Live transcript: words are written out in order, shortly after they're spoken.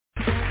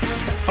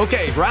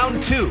Okay,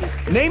 round two.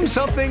 Name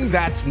something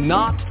that's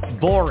not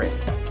boring.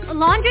 A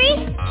laundry?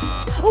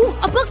 Ooh,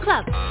 a book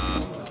club.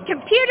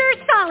 Computer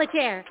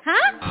solitaire,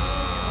 huh?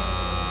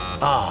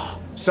 Ah,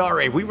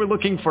 sorry, we were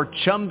looking for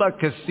Chumba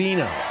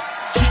Casino.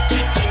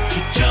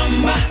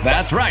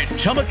 That's right,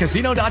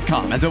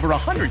 ChumbaCasino.com has over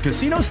 100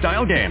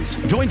 casino-style games.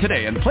 Join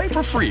today and play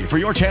for free for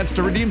your chance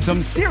to redeem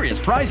some serious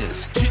prizes.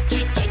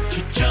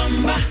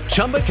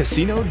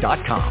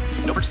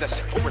 ChumbaCasino.com. No purchase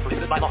necessary. Void where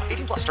prohibited by law.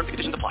 18+ terms and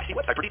conditions apply. See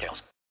website for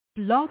details.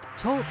 Blog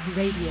Talk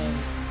Radio.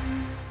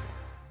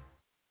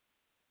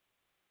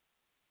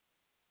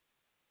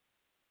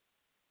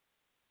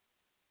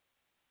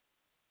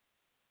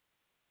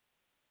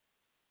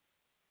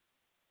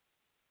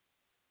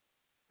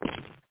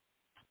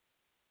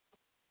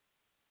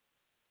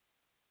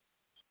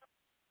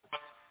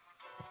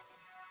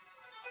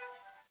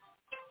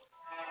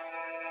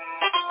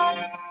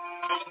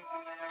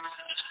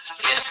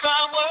 If I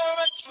were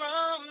a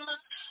drum,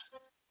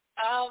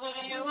 I would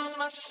use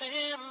my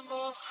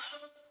cymbal.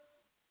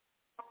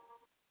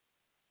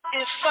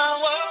 If I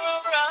were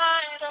a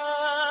writer,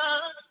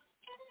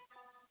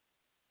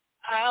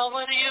 I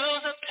would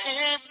use a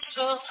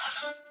pencil.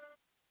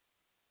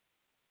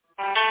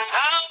 I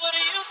would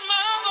use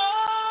my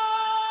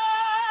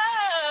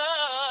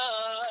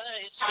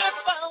voice. If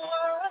I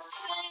were a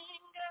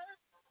singer,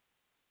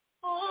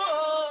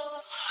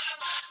 oh,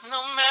 no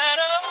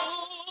matter who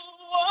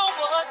or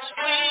what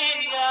we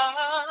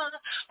are,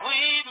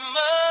 we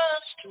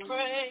must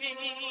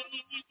praise.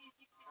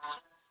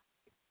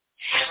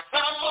 If I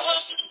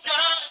was a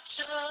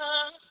doctor,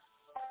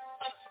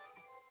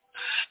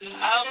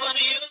 I would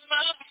use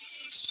my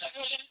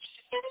research,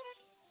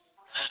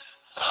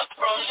 a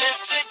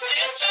prolific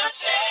dissertation.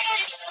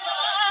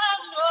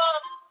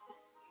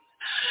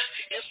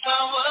 If I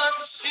was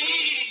a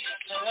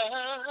speaker,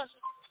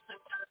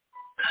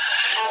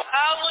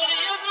 I would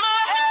use my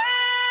hands.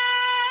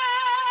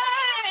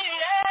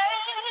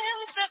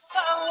 If I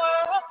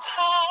were a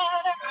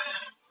potter,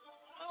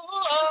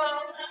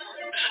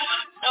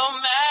 no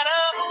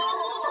matter who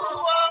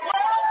or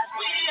what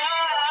we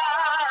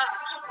are,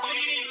 we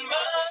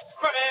must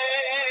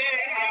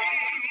praise.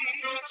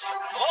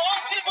 Oh,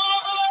 people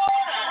of the Lord,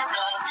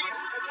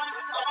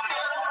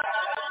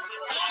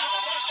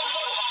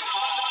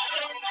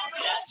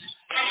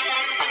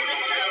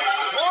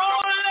 oh,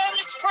 let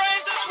His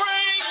praises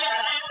ring.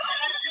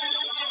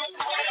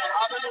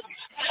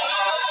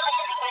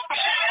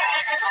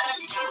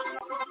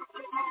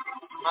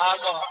 My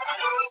God.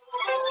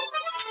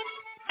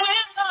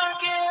 With our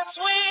gifts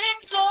we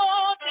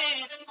exalt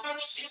His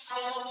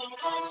merciful,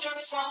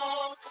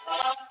 wonderful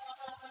God.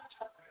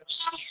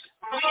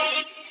 We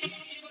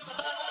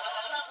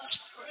must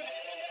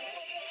pray.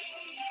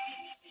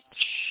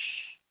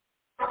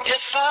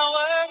 If I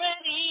were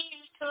an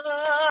eagle,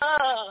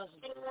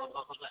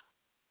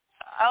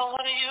 I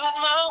would use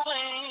my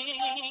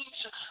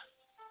wings.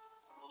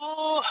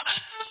 Ooh,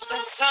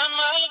 since I'm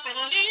a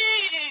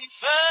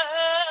believer,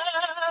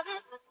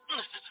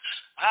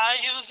 I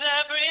use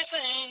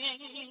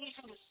everything.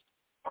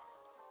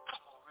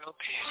 Real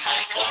big.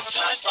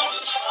 Unto the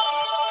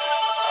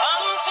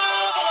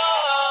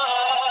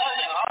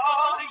Lord,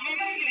 all ye.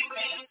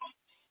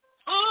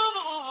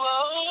 Ooh,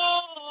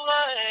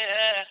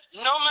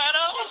 yeah. No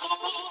matter who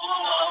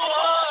or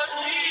what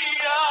we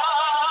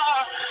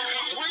are,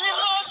 we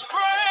must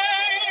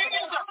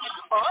praise.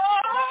 Oh,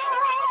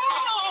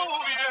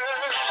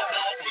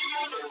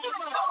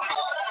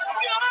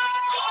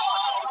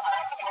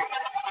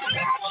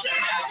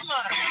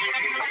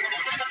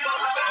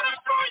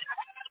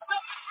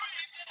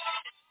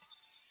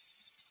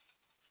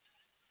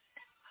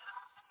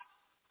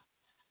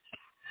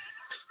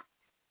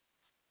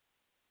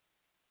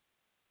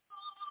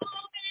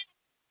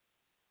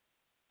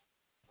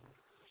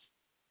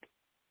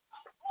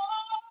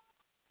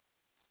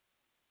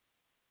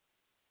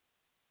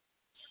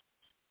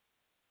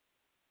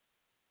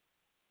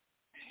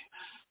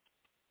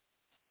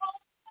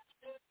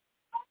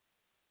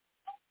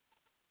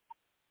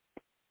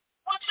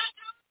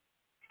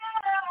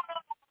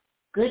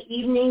 Good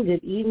evening,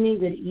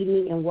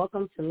 and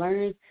welcome to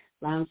Learners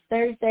Lounge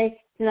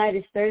Thursday. Tonight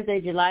is Thursday,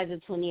 July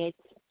the 28th,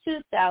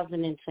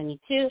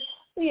 2022.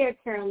 We are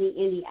currently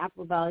in the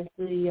Apple Valley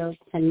studios.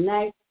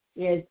 Tonight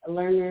is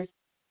Learners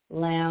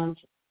Lounge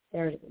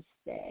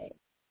Thursday.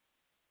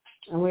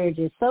 And we're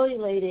just so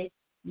elated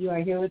you are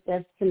here with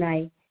us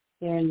tonight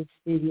here in the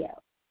studio.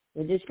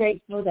 We're just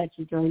grateful that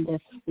you joined us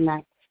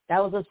tonight.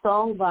 That was a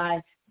song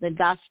by the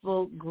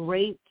gospel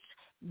great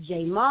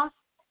J. Moss.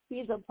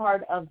 He's a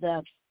part of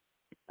the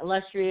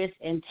illustrious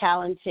and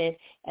talented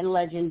and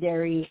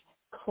legendary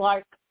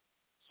Clark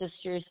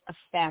Sisters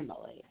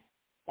family.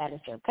 That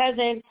is their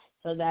cousin,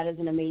 so that is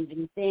an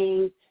amazing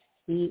thing.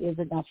 He is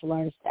a gospel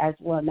artist as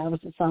well. And that was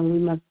the song We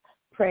Must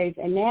Praise.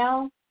 And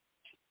now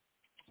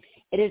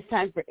it is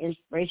time for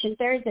Inspiration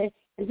Thursday.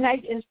 And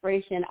tonight's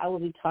inspiration, I will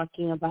be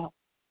talking about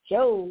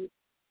Job,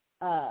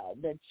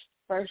 the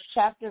first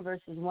chapter,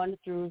 verses 1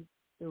 through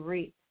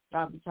 3.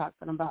 I'll be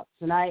talking about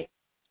tonight,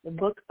 the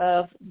book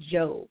of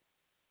Job.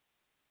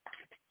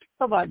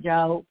 about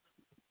Job.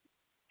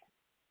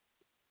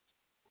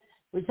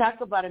 We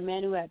talk about a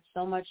man who had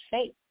so much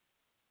faith,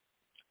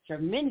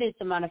 tremendous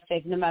amount of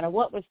faith. No matter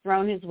what was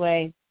thrown his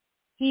way,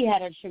 he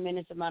had a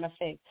tremendous amount of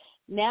faith.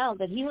 Now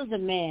that he was a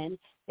man,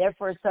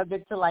 therefore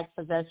subject to like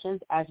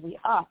possessions as we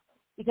are.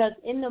 Because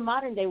in the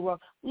modern day world,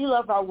 we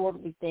love our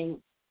worldly things,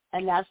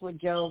 and that's what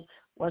Job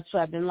was to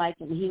have been like.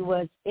 And he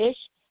was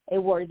a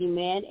worthy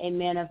man, a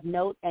man of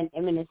note and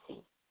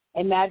eminency,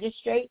 a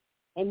magistrate,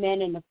 a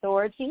man in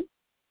authority.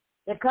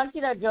 The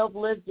country that Job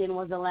lived in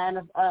was the land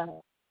of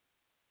Uz,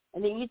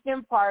 in the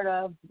eastern part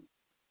of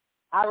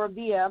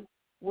Arabia,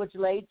 which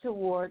lay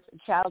towards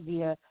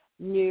Chaldea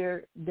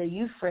near the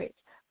Euphrates,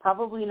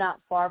 probably not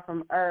far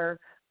from Ur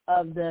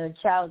of the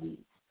Chaldees,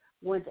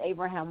 whence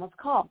Abraham was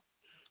called.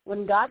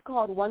 When God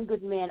called one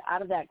good man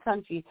out of that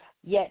country,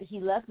 yet he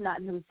left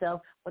not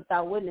himself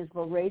without witness,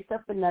 but raised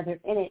up another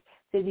in it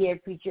to be a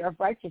preacher of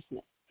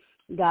righteousness.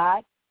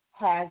 God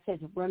has his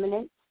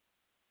remnants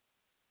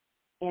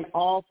in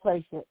all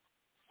places,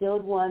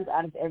 sealed ones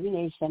out of every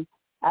nation,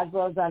 as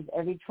well as out of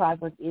every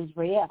tribe of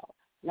Israel.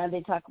 Now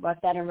they talk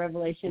about that in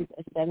Revelations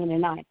 7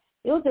 and 9.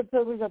 It was the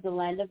privilege of the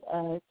land of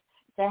Uz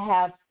to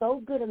have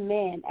so good a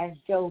man as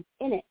Job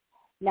in it.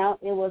 Now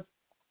it was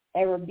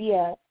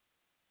Arabia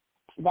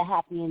the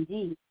happy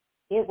indeed.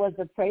 It was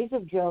the praise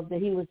of Job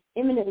that he was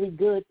eminently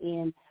good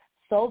in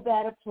so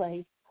bad a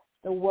place,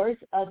 the worse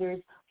others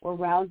were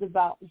round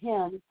about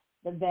him,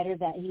 the better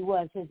that he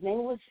was. His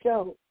name was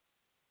Job.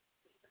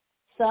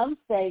 Some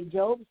say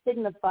Job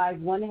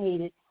signified one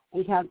hated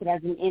and counted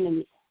as an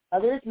enemy.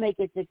 Others make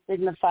it to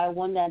signify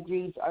one that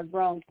dreams are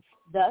grown.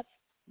 Thus,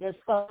 the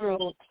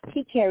sorrow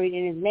he carried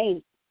in his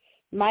name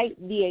might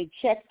be a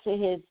check to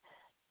his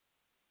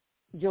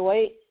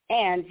joy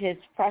and his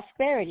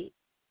prosperity.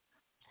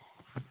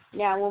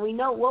 Now, when we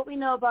know what we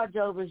know about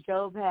Job is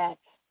Job had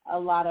a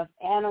lot of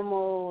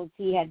animals.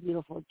 He had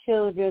beautiful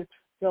children.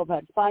 Job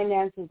had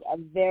finances, a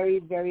very,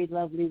 very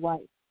lovely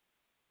wife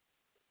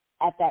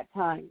at that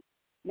time.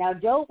 Now,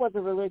 Job was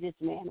a religious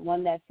man,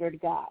 one that feared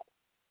God,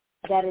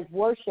 that is,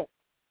 worshiped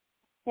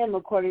him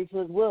according to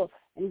his will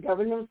and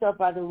governed himself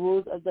by the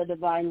rules of the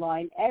divine law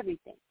in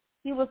everything.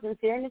 He was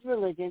sincere in his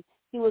religion.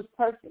 He was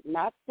perfect,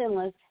 not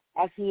sinless,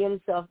 as he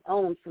himself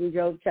owns from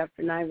Job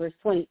chapter 9, verse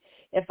 20.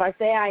 If I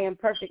say I am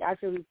perfect, I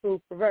shall be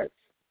proved perverse.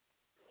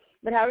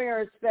 But having a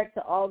respect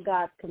to all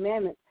God's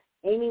commandments,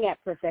 aiming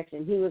at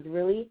perfection, he was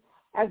really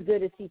as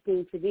good as he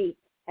seemed to be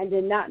and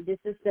did not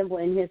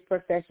disassemble in his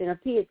profession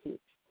of piety.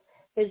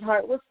 His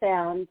heart was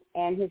sound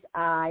and his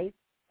eye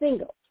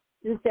single.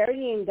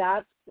 Sincerity in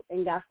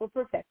gospel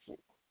perfection.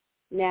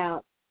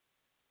 Now,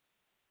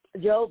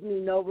 Job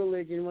knew no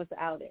religion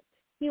without it.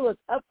 He was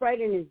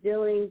upright in his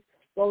dealings,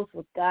 both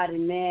with God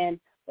and man,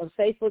 was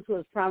faithful to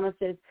his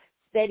promises,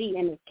 steady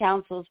in his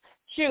counsels,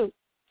 true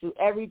to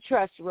every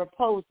trust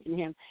reposed in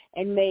him,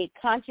 and made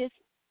conscious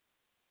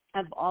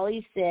of all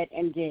he said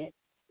and did.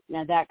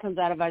 Now that comes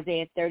out of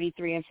Isaiah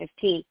 33 and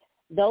 15.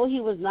 Though he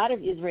was not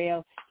of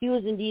Israel, he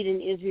was indeed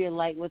an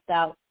Israelite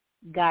without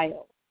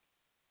guile.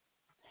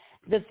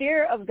 The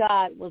fear of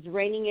God was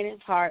reigning in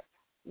his heart,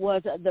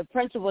 was the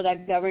principle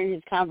that governed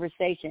his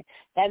conversation,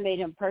 that made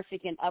him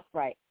perfect and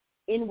upright,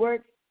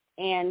 inward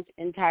and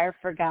entire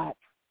for God.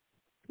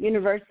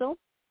 Universal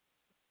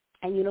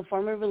and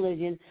uniform in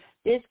religion,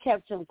 this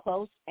kept him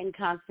close and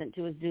constant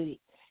to his duty.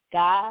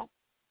 God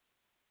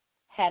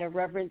had a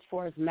reverence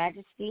for his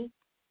majesty,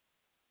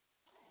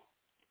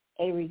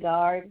 a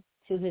regard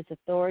to his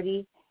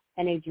authority,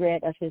 and a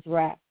dread of his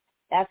wrath.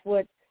 That's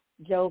what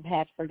Job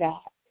had for God.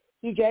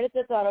 He dreaded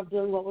the thought of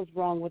doing what was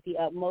wrong with the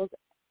utmost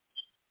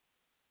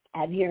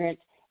adherence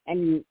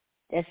and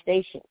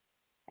detestation,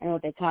 and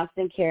with a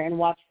constant care and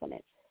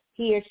watchfulness.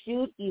 He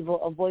eschewed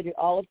evil, avoided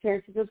all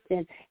appearances of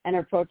sin and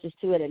approaches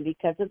to it. And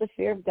because of the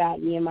fear of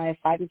God, Nehemiah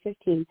 5 and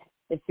 15,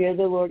 the fear of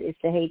the Lord is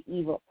to hate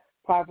evil,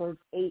 Proverbs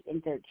 8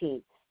 and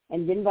 13.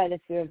 And then by the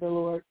fear of the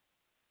Lord,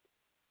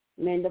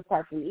 men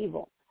depart from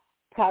evil,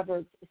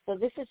 Proverbs. So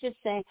this is just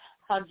saying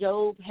how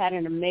Job had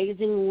an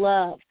amazing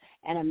love,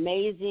 an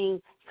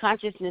amazing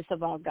consciousness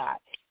about God.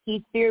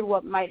 He feared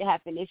what might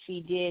happen if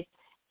he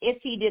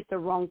did the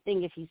wrong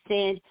thing, if he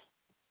sinned,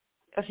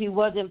 if he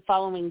wasn't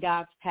following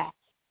God's path.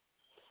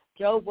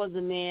 Job was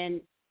a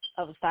man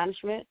of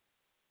astonishment.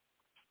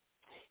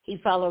 He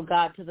followed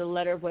God to the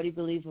letter of what he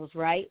believed was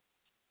right.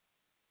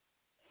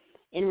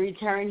 In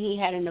return, he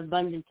had an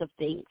abundance of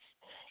things: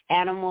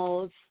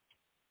 animals,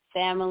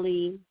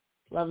 family,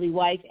 lovely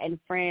wife and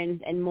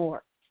friends, and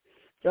more.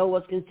 Job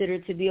was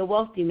considered to be a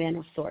wealthy man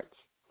of sorts,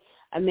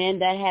 a man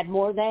that had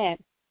more than.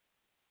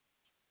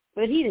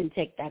 But he didn't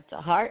take that to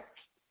heart.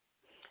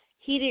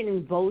 He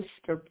didn't boast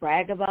or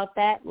brag about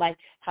that like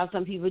how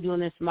some people do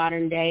in this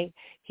modern day.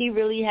 He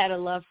really had a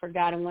love for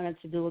God and wanted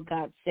to do what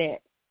God said.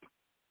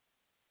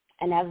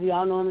 And as we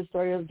all know in the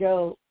story of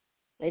Job,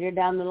 later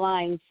down the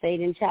line,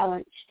 Satan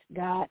challenged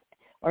God,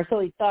 or so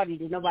he thought he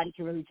did. Nobody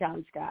can really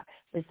challenge God,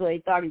 but so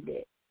he thought he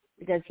did,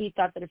 because he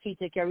thought that if he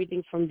took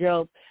everything from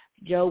Job,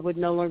 Job would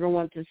no longer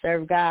want to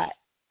serve God.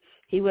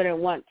 He wouldn't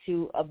want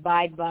to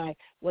abide by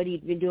what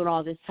he'd been doing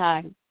all this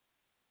time.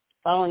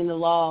 following the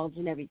laws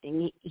and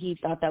everything. He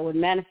thought that would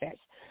manifest.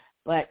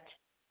 But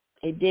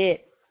it did.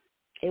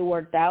 It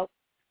worked out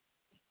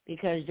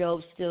because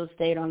Job still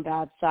stayed on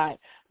God's side.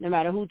 No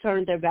matter who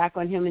turned their back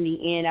on him in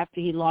the end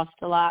after he lost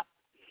a lot,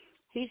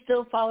 he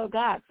still followed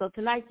God. So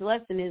tonight's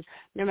lesson is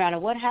no matter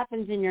what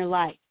happens in your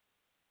life,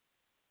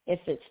 if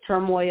it's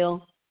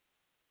turmoil,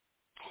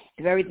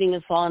 if everything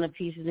is falling to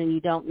pieces and you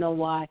don't know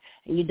why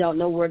and you don't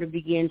know where to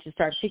begin to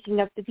start picking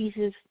up the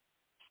pieces,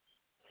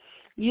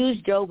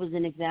 use Job as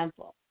an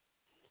example.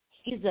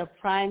 He's a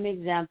prime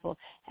example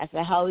as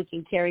to how we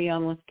can carry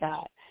on with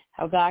God,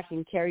 how God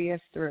can carry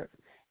us through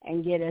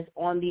and get us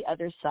on the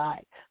other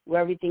side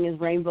where everything is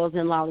rainbows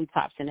and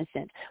lollipops in a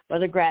sense, where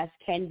the grass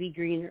can be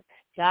greener.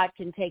 God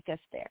can take us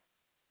there.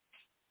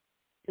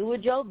 Do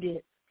what Job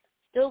did.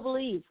 Still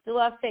believe, still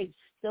have faith,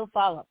 still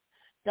follow.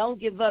 Don't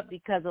give up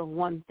because of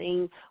one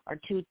thing or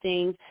two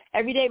things.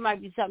 Every day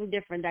might be something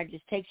different that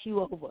just takes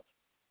you over,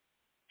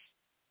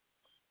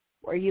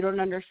 where you don't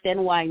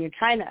understand why and you're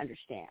trying to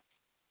understand,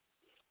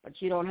 but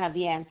you don't have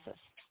the answers.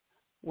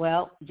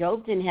 Well,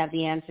 Job didn't have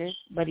the answers,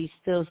 but he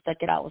still stuck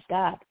it out with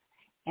God,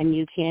 and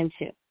you can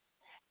too.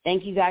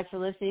 Thank you guys for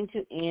listening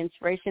to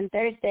Inspiration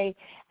Thursday.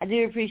 I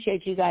do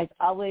appreciate you guys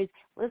always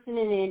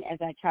listening in as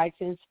I try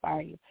to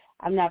inspire you.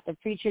 I'm not the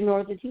preacher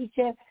nor the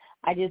teacher.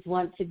 I just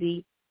want to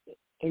be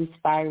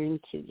inspiring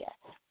to you.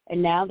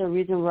 And now the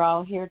reason we're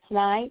all here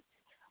tonight,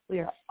 we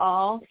are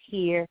all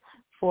here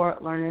for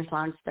Learner's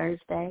Lounge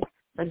Thursday.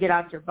 So get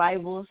out your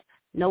Bibles,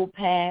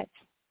 notepads,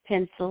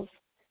 pencils,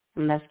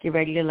 and let's get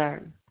ready to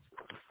learn.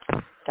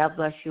 God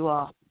bless you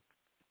all.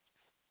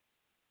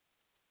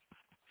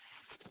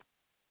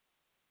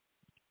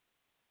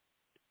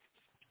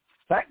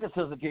 Thank you,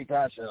 Sister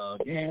Ketasha.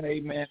 Again,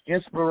 amen.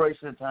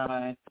 Inspiration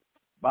time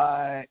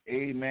by,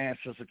 amen,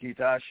 Sister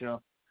Ketasha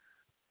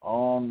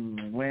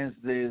on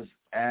Wednesdays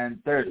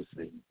and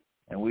Thursdays.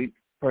 And we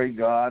pray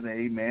God,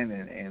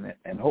 amen,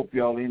 and hope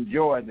y'all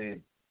enjoy the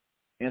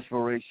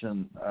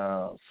inspiration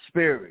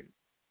spirit.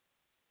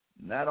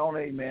 Not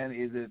only, amen,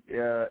 is it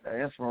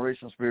an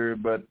inspiration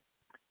spirit, but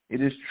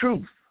it is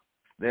truth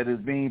that is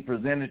being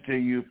presented to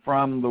you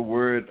from the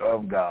Word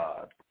of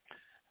God.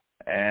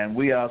 And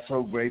we are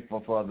so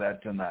grateful for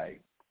that tonight.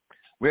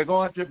 We're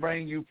going to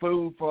bring you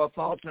food for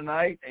thought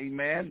tonight,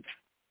 amen.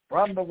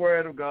 From the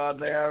Word of God,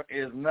 there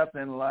is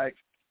nothing like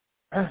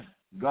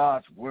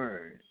God's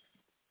Word.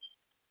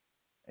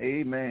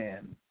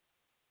 Amen.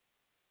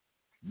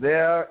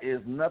 There is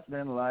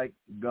nothing like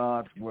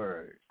God's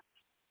Word.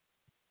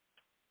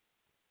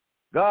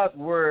 God's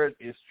Word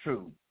is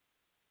true.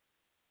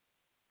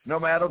 No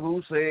matter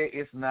who say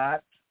it's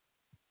not,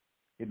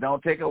 it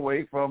don't take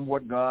away from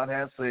what God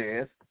has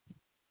said.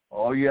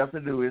 All you have to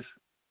do is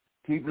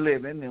keep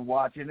living and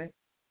watching it.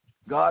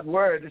 God's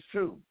Word is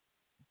true.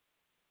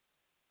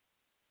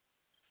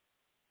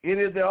 It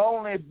is the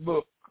only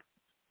book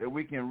that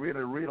we can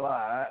really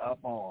rely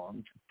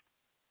upon,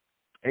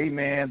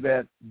 amen,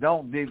 that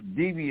don't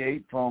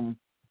deviate from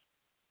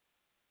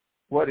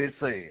what it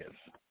says.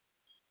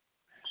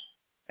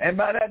 And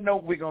by that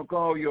note, we're going to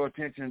call your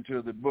attention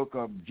to the book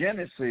of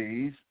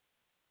Genesis,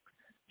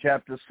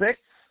 chapter 6,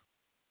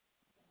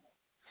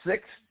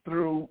 6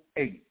 through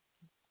 8.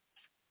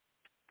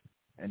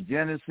 And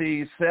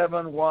Genesis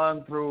 7,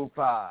 1 through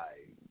 5.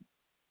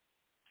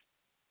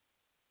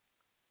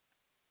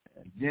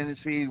 And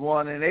Genesis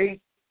 1 and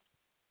 8.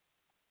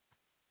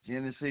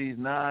 Genesis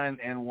 9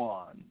 and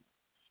 1.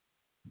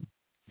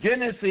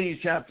 Genesis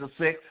chapter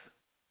 6,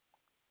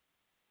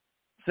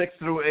 6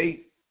 through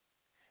 8.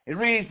 It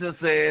reads and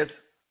says,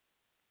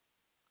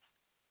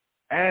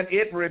 and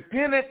it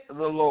repented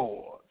the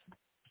Lord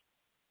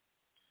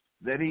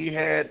that he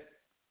had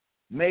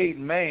made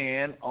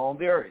man on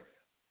the earth,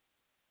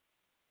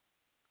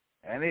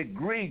 and it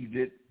grieved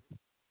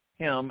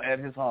him at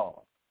his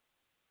heart.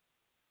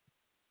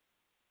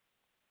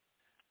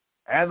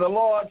 And the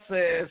Lord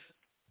says,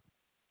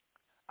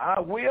 I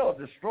will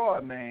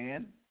destroy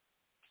man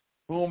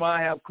whom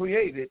I have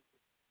created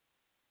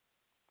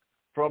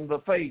from the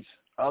face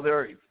of the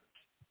earth,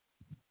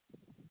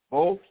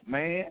 both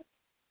man,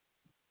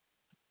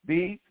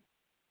 beast,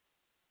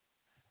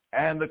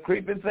 and the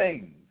creeping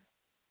things,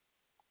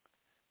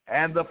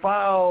 and the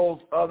fowls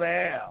of the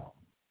air.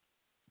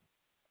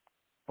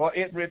 For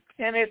it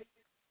repented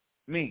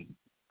me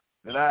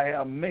that I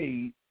have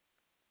made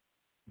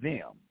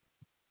them.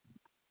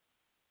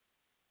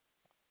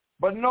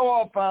 But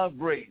Noah found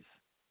grace in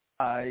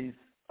the eyes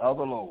of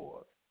the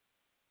Lord.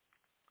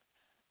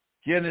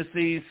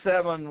 Genesis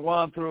 7,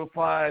 1 through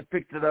 5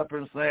 picked it up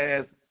and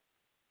says,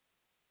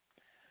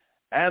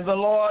 and the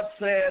Lord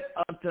said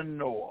unto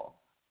Noah,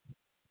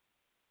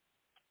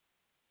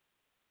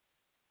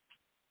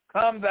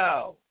 come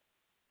thou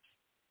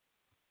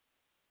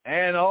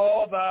and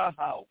all thy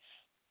house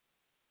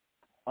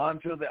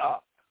unto the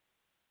ark.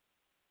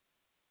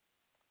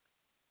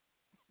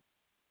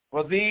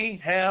 For thee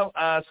have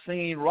I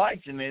seen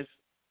righteousness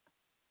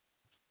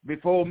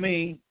before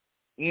me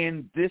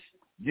in this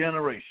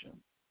generation.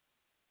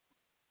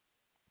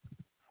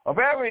 Of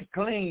every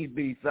clean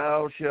beast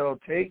thou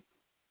shalt take,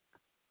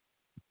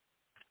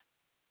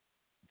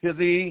 to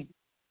thee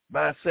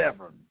by 7.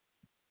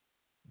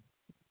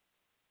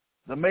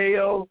 The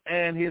male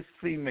and his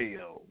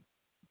female,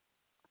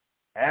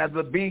 and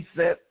the beasts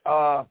that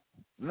are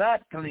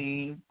not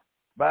clean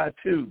by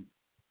 2.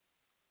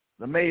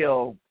 The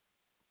male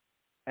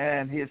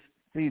and his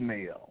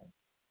female.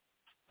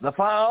 The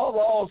fowls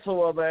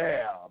also of the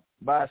air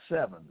by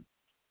 7.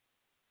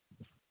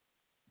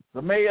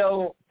 The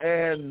male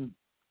and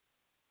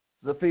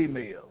the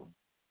female.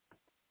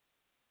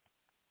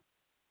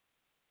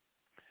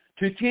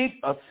 To keep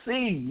a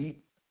seed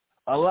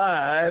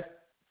alive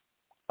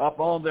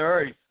upon the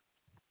earth,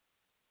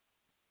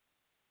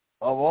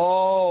 of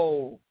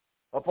all,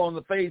 upon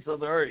the face of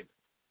the earth,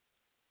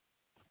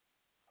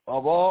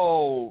 of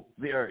all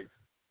the earth.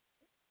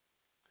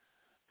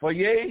 For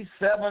yea,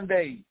 7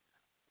 days,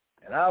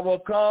 and I will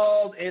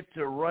cause it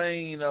to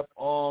rain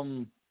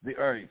upon the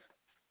earth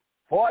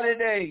 40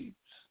 days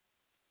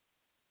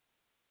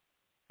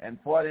and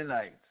 40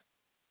 nights.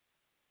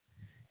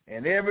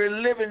 And every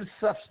living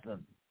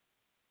substance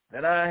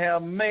that I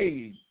have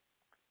made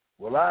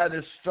will I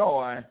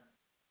destroy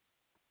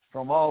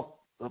from off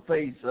the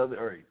face of the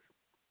earth.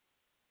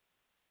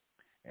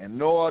 And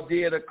Noah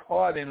did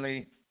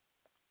accordingly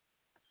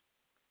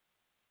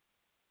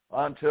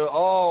unto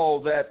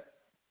all that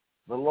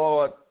the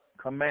Lord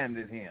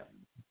commanded him.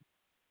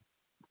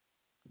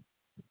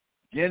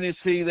 Genesis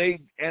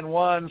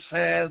 8:1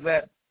 says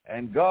that,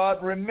 and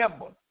God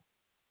remembered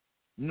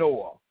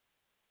Noah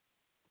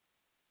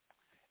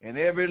and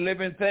every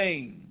living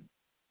thing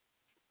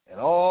and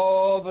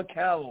all the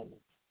cattle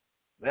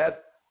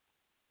that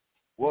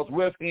was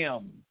with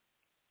him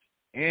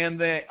in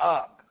the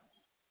ark.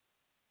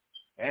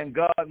 And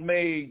God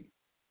made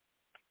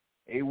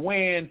a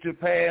wind to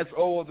pass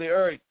over the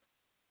earth,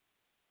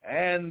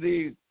 and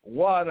the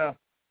water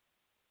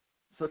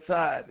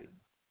subsided.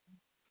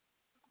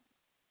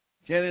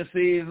 Genesis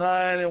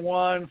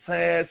 9:1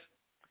 says,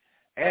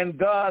 and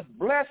God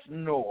blessed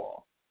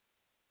Noah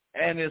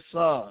and his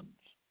sons,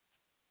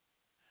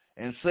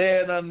 and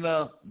said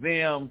unto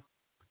them,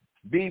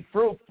 be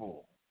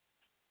fruitful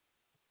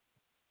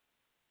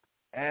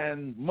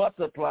and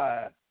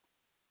multiply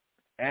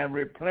and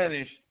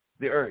replenish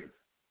the earth.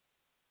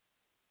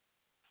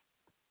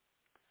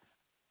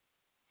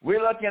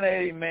 We're looking at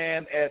a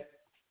man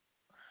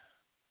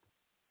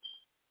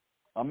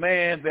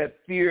that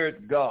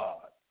feared God.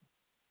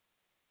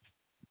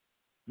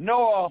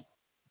 Noah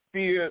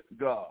feared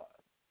God.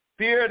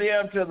 Feared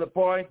him to the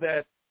point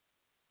that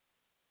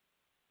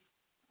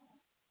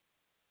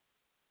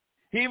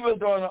he was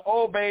going to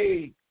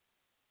obey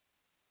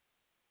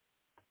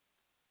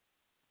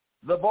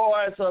the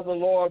voice of the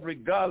Lord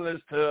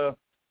regardless to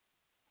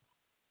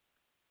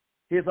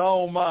his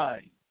own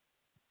mind.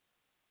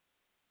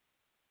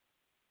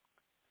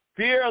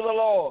 Fear of the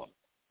Lord.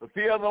 The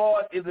fear of the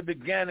Lord is the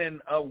beginning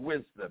of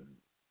wisdom.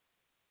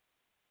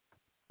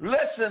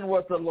 Listen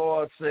what the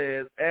Lord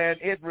says, and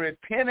it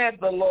repented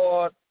the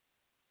Lord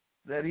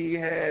that he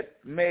had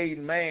made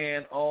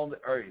man on the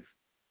earth.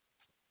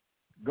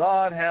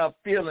 God have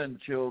feeling,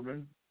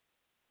 children.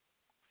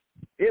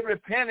 It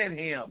repented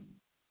him.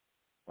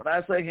 When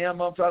I say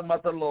him, I'm talking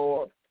about the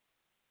Lord.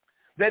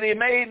 That he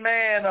made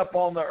man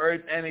upon the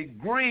earth, and it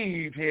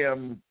grieved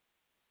him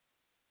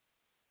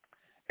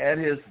at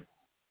his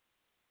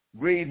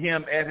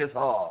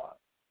heart.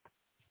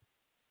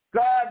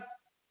 God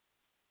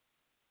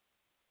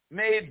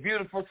made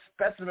beautiful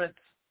specimens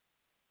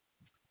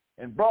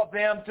and brought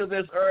them to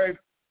this earth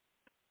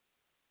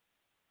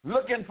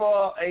looking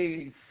for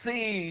a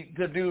seed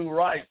to do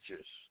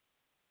righteous.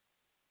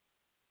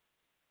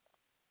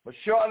 But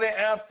shortly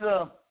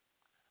after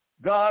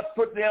God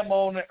put them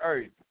on the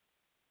earth,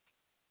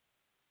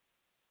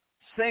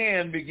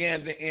 sin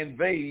began to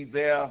invade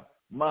their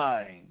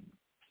mind.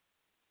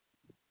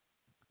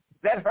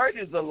 That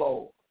hurted the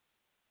Lord.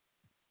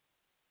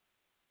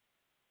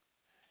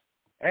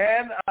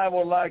 And I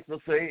would like to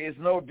say it's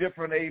no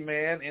different,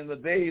 amen, in the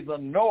days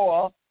of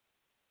Noah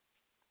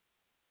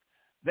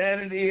than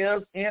it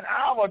is in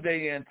our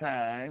day and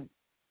time.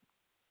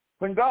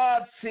 When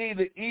God sees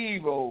the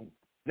evil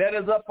that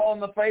is upon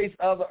the face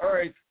of the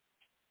earth,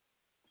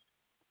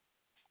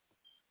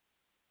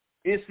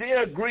 it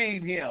still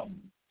grieved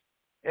him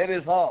at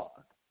his heart.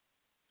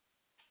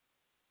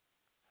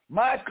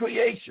 My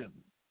creation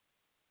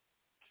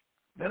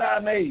that I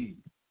made,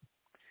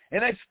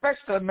 and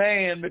especially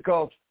man,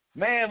 because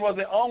man was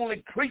the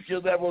only creature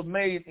that was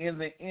made in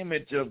the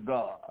image of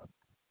God.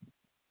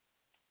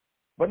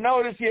 But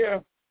notice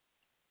here,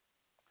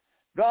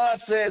 God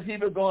says he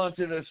was going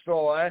to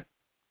destroy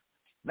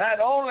not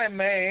only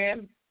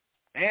man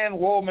and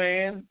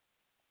woman,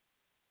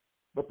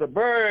 but the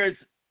birds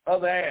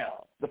of the air,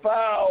 the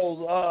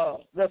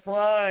fowls that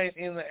flying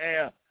in the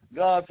air.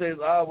 God says,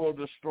 I will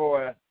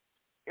destroy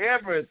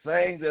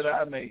everything that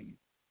I made.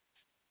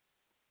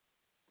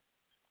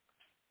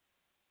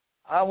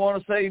 I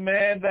want to say,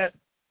 man, that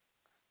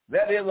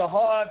is a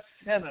hard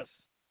sentence,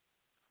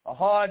 a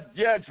hard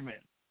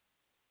judgment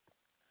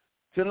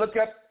to look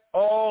up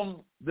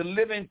on the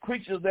living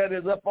creatures that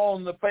is up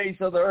on the face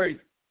of the earth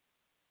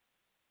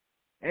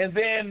and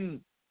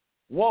then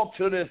want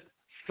to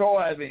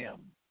destroy them.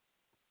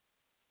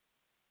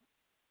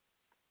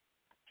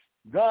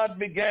 God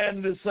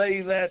began to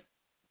say that,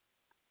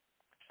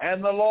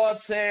 and the Lord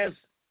says,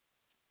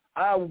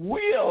 I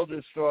will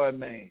destroy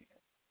man,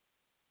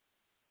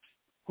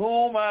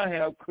 whom I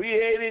have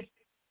created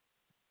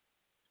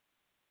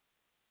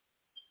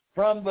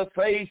from the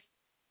face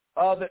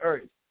of the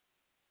earth.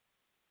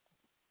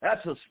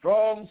 That's a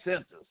strong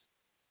sentence.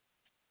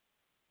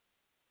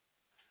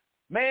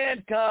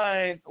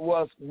 Mankind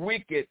was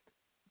wicked,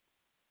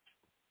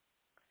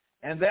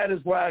 and that is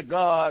why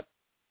God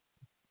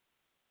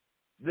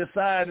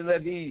decided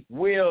that he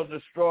will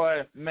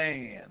destroy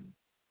man.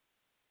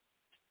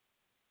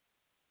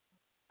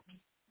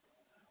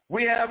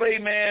 We have,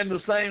 amen,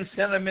 the same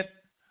sentiment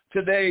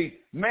today.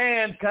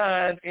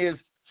 Mankind is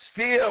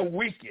still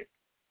wicked.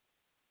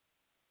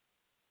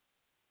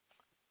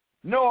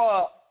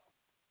 Noah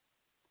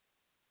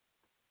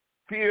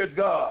feared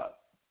God.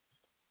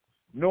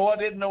 Noah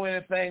didn't know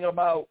anything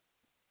about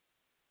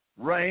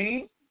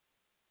rain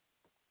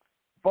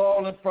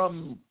falling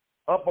from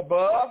up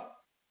above.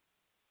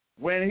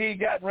 When he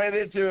got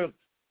ready to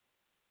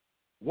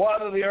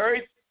water the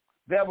earth,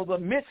 there was a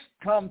mist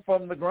come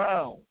from the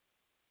ground.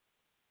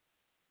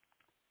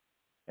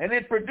 And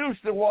it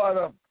produced the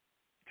water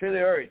to the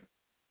earth.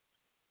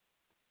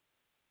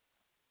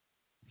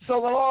 So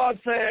the Lord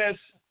says,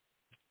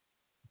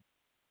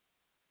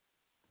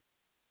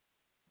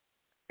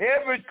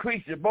 every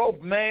creature, both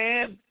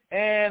man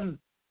and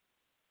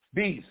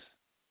beast,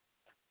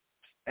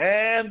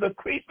 and the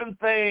creeping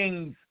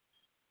things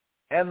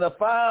and the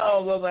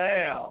fowls of the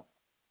air,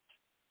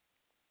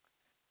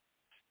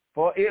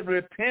 for it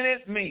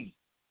repented me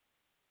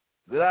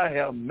that I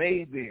have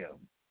made them.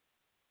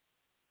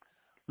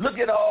 Look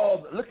at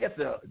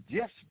the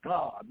just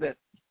God, that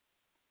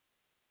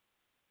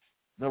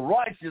the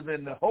righteous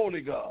and the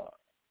holy God,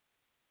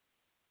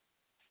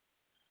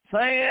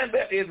 saying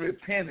that it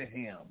repented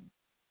him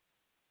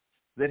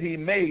that he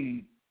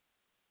made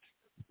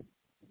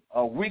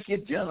a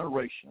wicked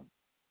generation.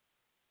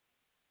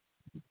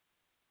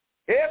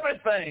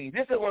 Everything,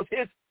 this was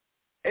his,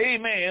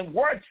 amen,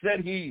 works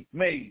that he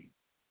made.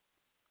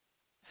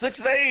 6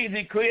 days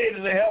he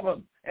created the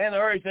heaven and the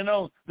earth, and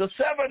on the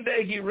 7th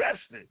day he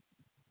rested.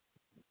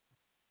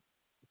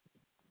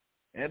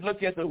 And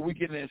look at the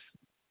wickedness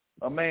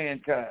of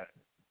mankind.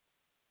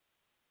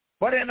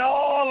 But in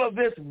all of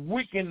this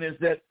wickedness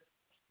that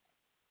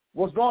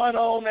was going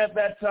on at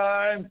that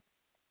time,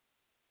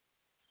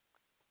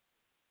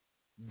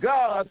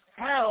 God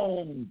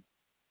found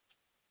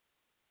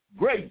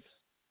grace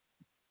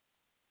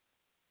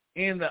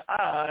in the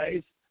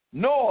eyes.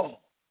 Noah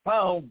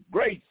found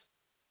grace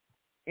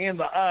in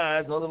the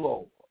eyes of the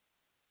Lord.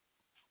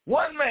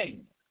 One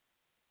man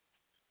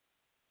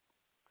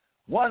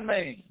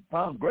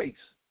found grace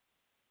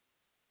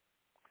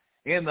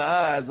in the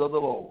eyes of the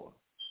Lord.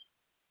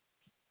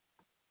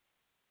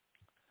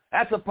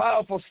 That's a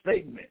powerful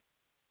statement.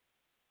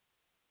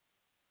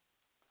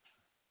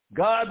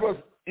 God was,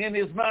 in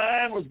his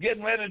mind, was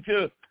getting ready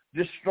to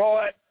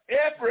destroy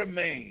every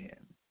man.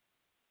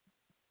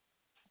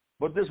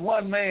 But this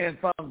one man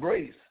found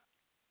grace,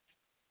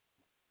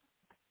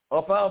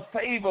 or found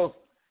favor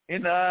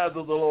in the eyes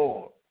of the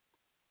Lord.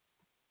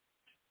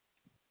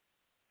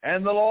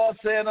 And the Lord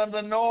said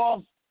unto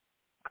Noah,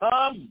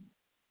 come,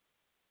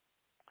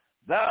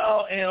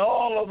 thou and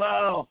all of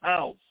thy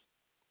house,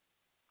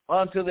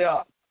 unto the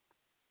ark.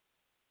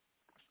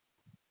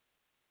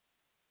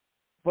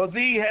 For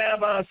thee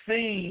have I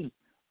seen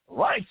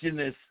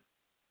righteousness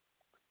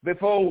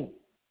before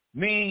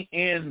me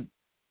in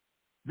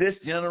this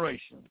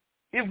generation.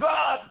 If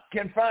God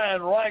can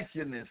find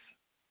righteousness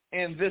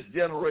in this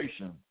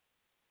generation,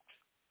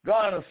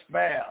 God will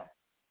spare.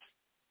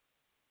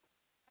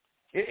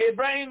 It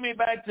brings me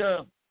back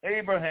to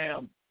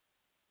Abraham.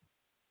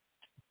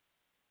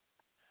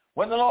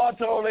 When the Lord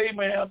told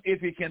Abraham, if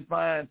he can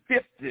find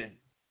 50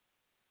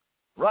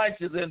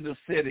 righteous in the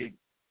city,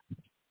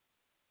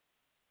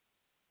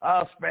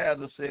 I'll spare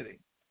the city.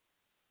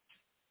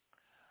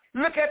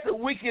 Look at the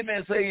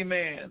wickedness,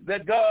 amen,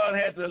 that God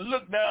had to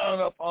look down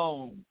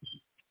upon.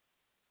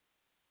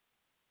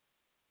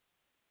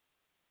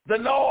 The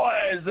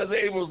noise that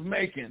they was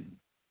making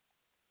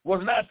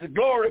was not to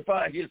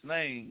glorify his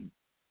name,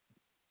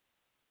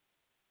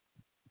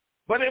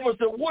 but it was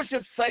to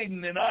worship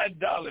Satan in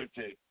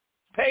idolatry,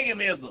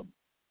 paganism.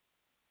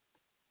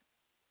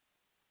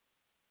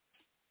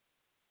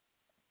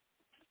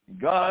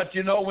 God,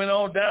 went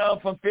on down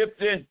from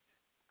 50,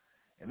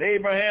 and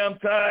Abraham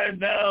tied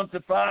down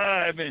to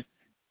 5 and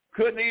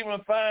couldn't even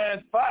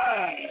find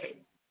 5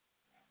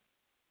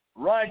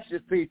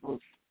 righteous people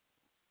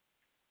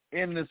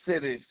in the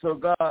city. So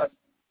God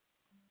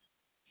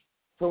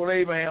told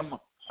Abraham,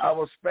 I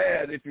will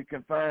spare if you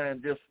can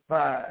find just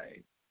 5.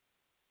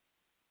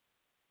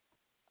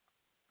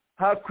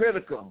 How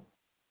critical.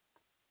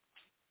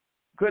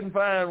 Couldn't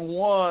find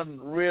one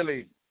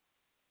really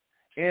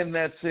in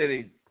that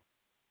city.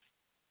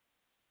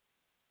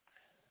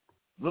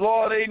 The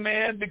Lord,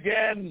 amen,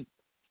 began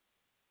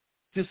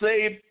to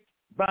say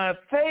by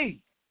faith,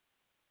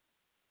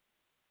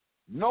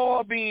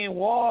 nor being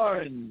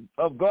warned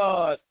of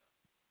God,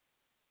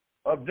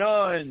 of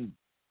done,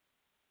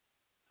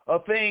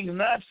 of things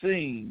not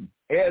seen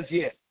as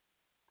yet,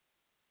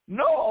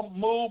 nor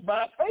moved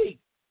by faith.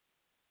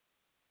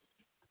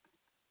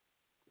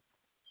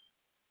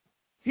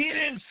 He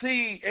didn't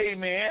see,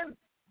 amen,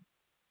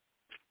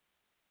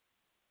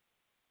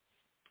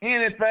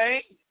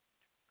 anything,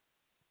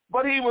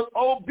 but he was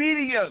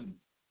obedient.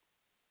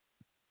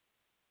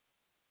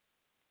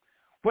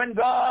 When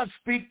God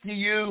speaks to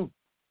you,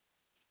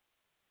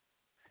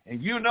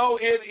 and you know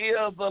it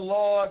is the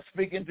Lord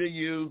speaking to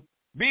you,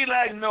 be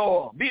like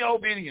Noah, be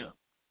obedient.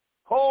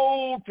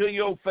 Hold to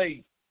your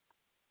faith,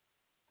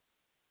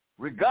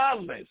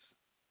 regardless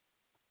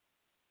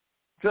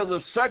to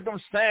the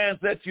circumstance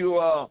that you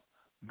are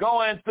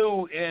going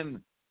through and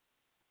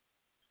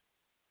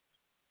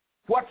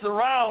what's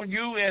around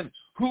you and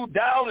who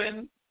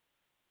doubting.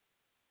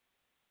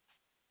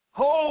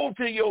 Hold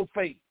to your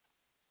faith.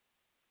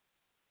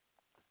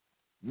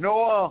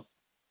 Noah,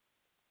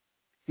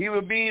 he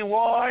was being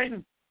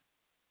warned,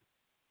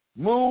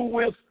 moved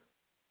with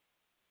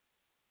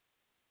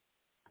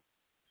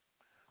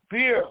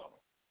fear,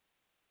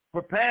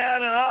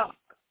 prepared an ark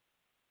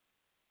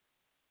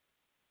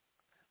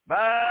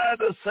by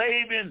the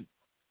saving,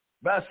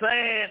 by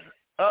saying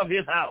of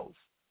his house,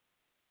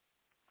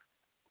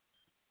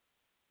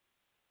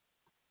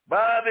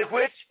 by the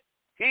which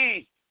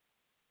he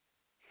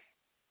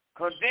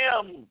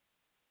condemned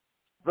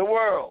the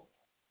world.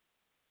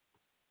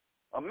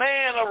 A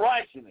man of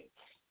righteousness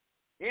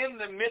in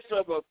the midst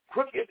of a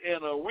crooked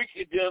and a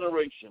wicked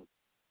generation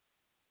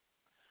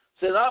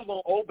said, I'm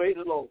going to obey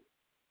the Lord.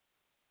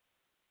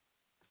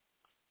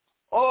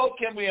 Oh,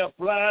 can we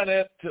apply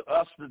that to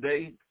us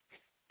today?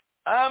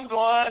 I'm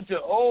going to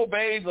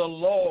obey the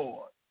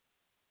Lord.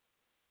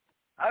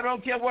 I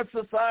don't care what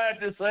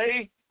society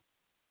say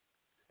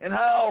and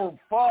how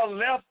far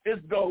left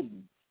it goes.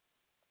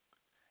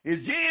 If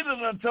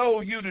Jesus done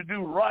told you to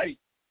do right,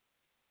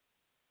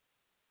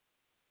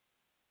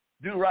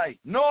 do right.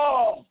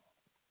 Noah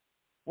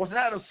was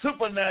not a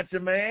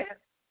supernatural man.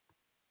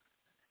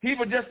 He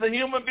was just a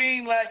human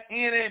being like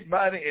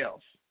anybody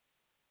else.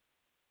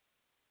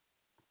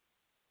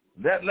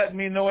 That let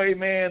me know,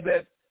 amen,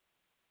 that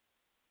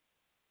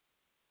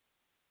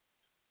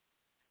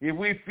if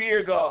we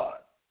fear God,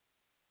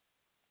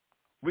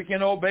 we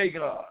can obey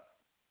God.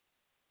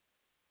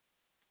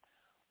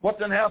 What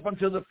can happen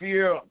to the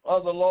fear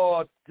of the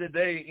Lord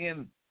today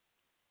in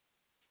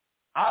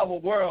our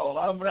world?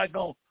 I'm not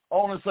going to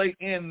only say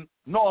in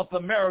North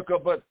America,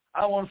 but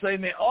I want to say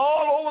man,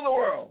 all over the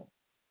world.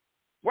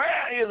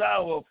 Where is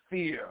our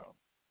fear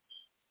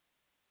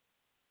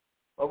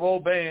of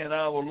obeying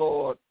our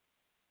Lord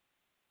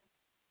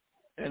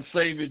and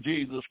Savior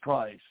Jesus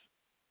Christ?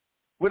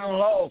 We done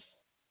lost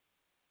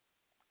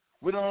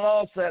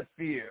that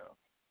fear.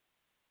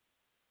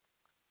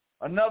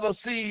 Another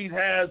seed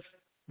has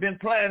been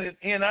planted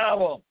in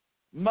our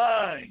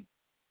mind.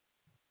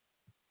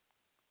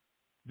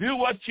 Do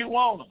what you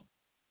want to.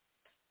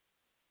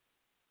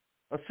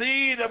 A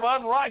seed of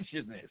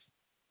unrighteousness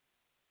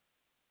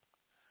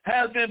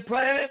has been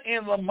planted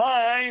in the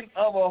mind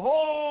of a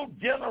whole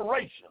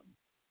generation.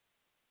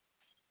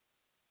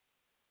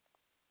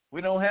 We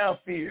don't have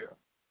fear.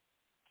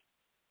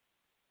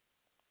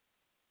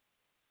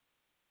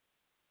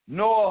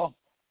 Nor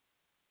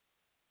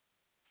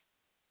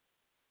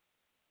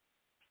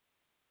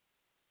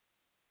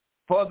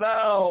for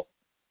thou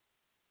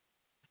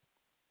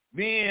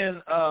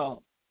being far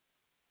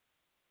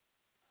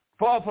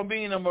from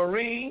being a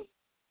Marine,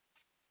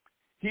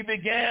 he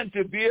began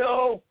to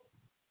build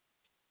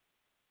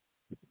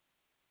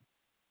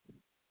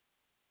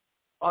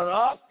an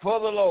ark for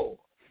the Lord.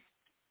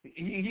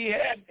 He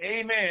had,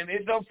 amen.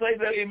 It don't say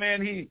that,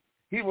 amen,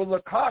 he was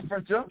a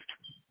carpenter.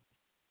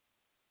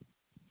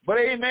 But,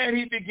 amen,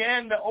 he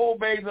began to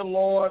obey the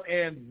Lord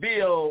and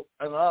build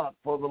an ark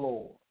for the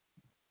Lord.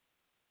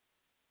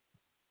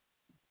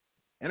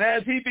 And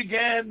as he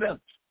began to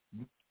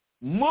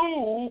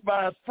move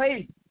by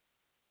faith,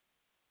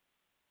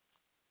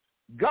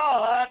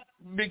 God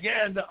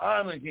began to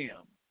honor him.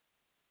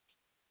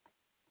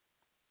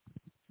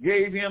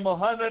 Gave him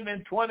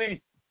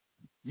 120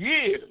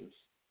 years.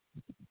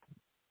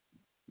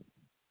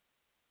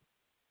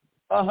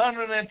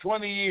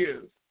 120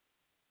 years.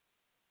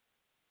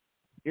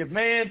 If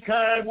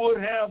mankind would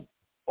have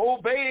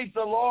obeyed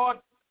the Lord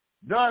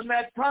during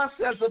that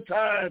process of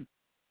time,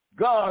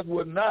 God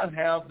would not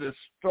have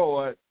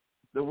destroyed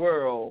the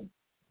world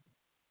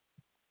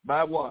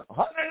by what?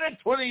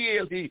 120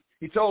 years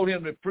he told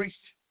him to preach.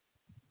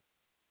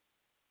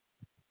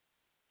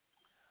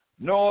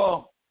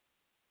 Noah,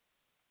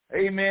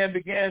 amen,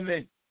 began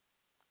to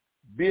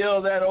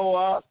build that old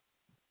ark.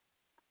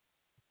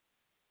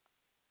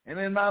 And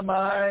in my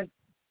mind,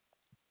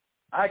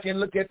 I can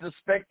look at the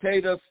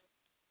spectators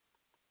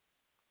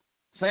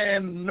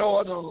saying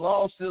Noah done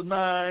lost his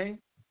mind.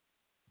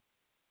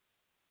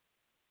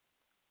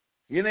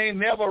 It ain't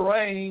never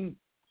rained.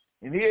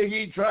 And here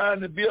he trying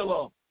to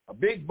build a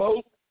big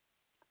boat.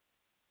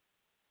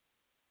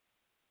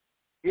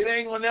 It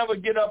ain't going to never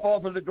get up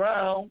off of the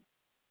ground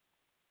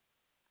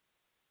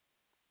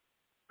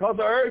because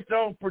the earth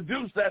don't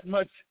produce that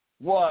much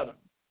water.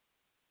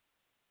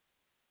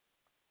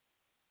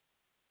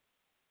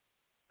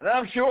 And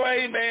I'm sure,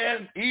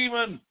 amen,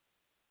 even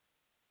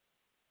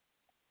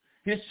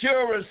his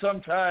children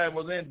sometime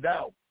was in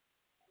doubt.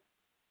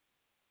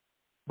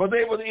 But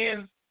they were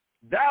in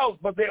doubt,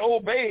 but they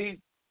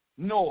obeyed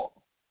Noah.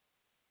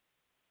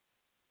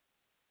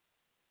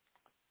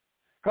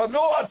 Because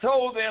Noah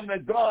told them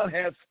that God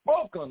had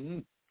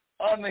spoken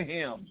unto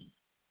him.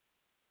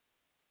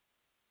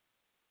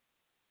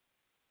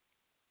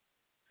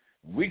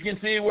 We can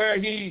see where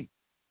he,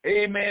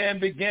 amen,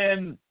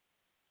 began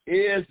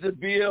is to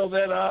build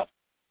that up.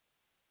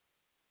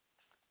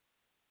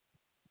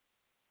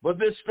 But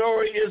this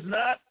story is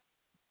not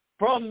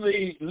from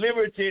the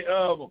liberty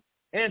of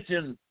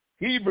ancient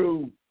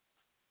Hebrew.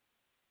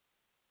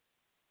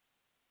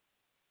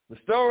 The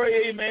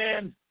story,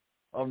 amen,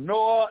 of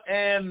Noah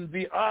and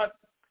the ark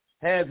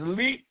has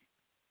leaped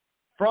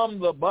from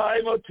the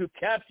Bible to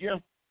capture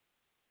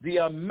the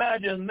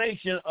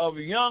imagination of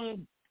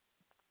young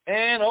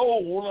and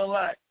old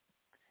alike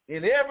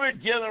in every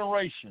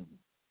generation.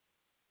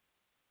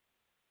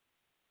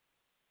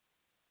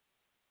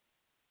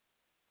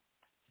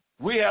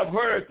 We have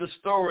heard the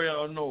story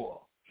of Noah.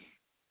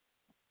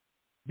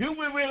 Do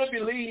we really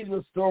believe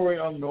the story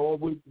of Noah?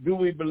 Do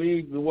we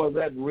believe was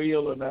that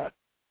real or not?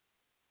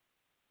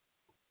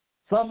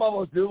 Some of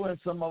us do and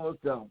some of us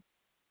don't.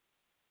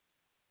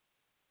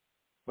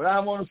 But I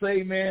want to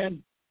say,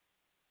 man,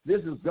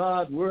 this is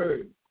God's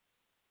word.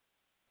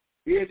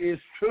 It is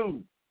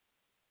true.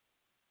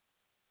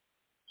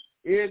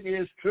 It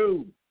is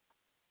true.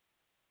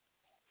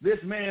 This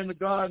man of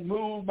God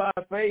moved by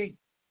faith.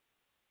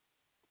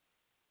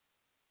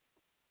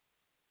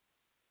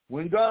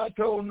 When God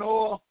told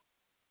Noah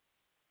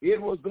it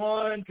was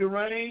going to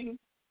rain,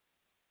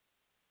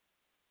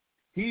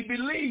 he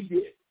believed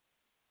it.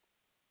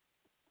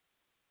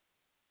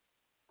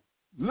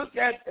 Look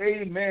at,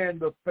 amen,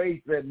 the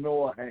faith that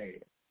Noah had.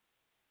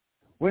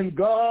 When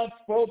God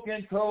spoke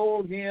and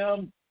told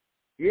him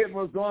it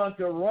was going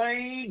to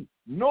rain,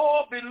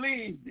 Noah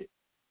believed it.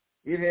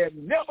 It had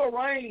never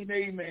rained,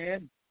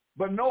 amen,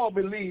 but Noah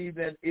believed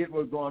that it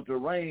was going to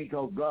rain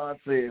because God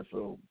said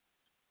so.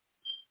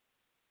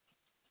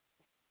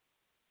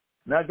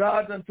 Now,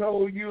 God done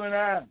told you and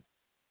I,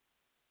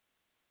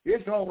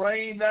 it's going to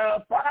rain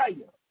down fire.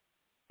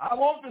 I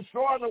won't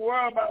destroy the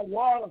world by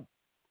water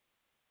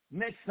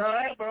next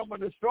time, but I'm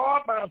going to destroy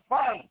it by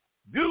fire.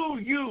 Do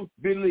you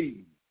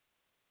believe?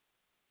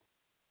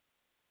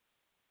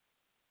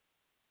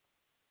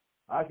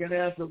 I can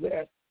answer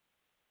that.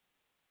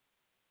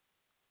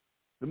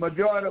 The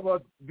majority of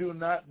us do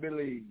not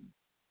believe.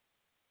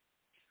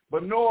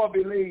 But Noah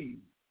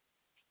believed.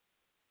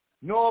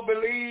 Noah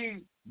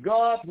believed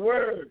God's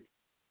word.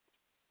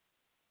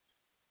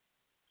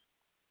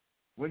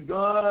 When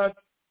God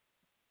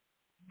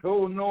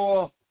told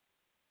Noah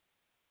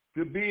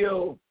to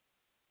build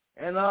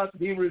an ark,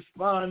 he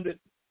responded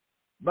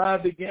by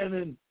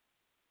beginning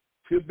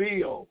to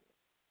build.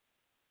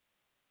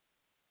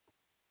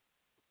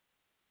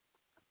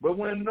 But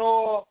when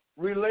Noah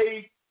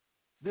relayed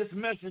this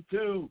message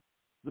to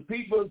the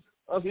people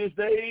of his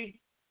day,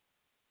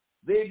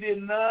 they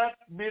did not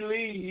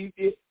believe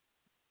it.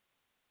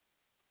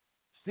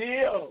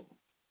 Still,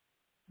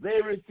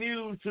 they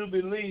refused to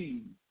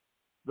believe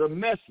the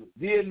message,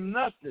 did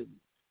nothing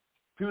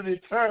to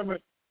determine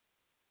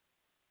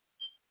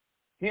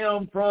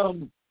him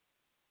from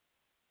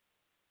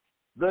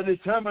the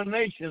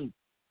determination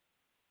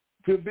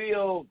to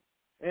build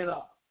an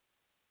ark.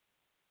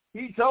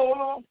 He told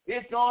them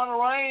it's going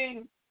to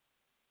rain.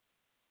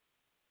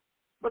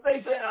 But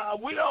they said,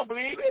 we don't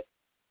believe it.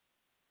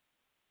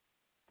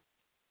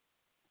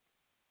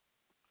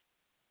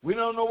 We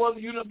don't know whether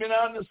you've been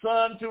out in the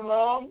sun too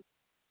long,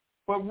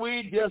 but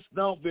we just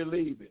don't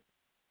believe it.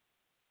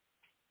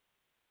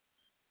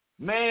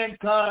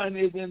 Mankind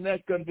is in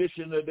that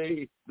condition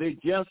today. They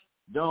just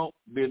don't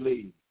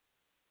believe.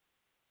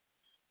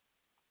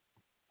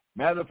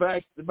 Matter of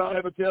fact, the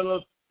Bible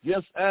tells us,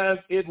 just as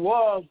it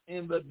was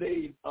in the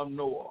days of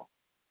Noah,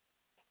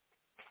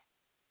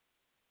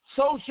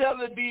 so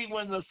shall it be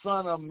when the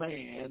Son of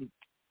Man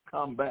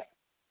come back.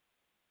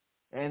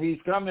 And he's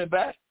coming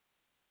back.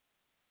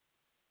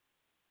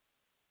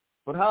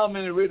 But how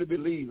many really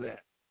believe that?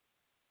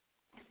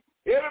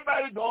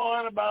 Everybody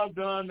going about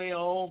doing their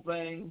own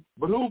thing,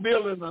 but who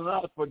building an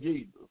ark for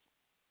Jesus?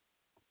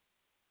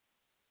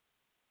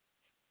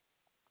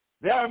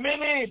 There are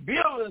many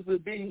buildings that are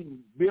being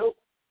built,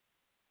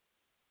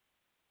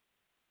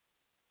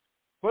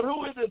 but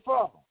who is it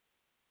for?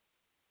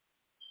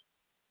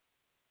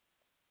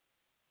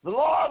 The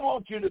Lord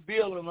wants you to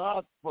build an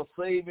ark for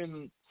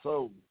saving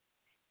souls.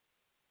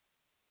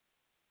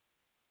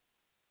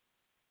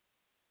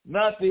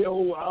 Not the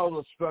old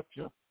outer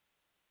structure.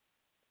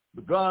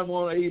 But God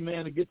wants,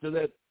 amen, to get to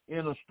that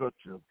inner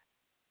structure.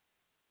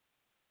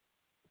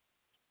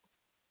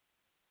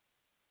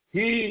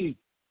 he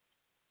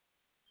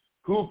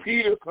who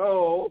Peter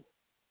called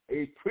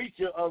a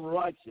preacher of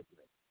righteousness.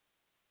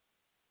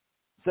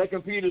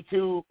 2 Peter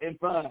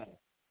 2:5.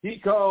 He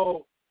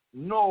called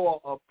Noah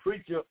a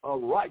preacher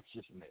of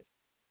righteousness.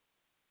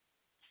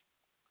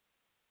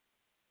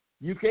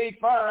 You can't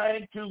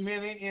find too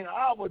many in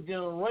our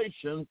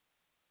generation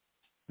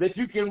that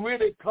you can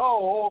really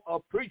call a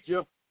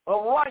preacher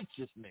of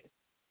righteousness.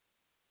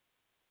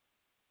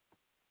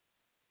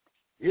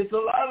 It's a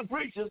lot of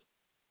preachers,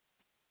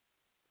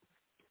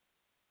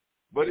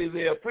 but is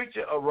there a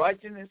preacher of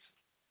righteousness?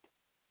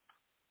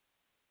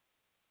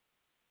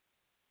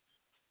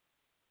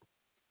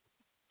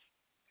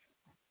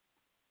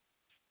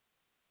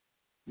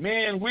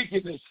 Man,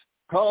 wickedness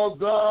caused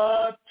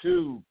God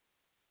to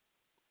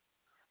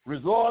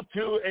resort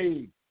to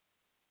a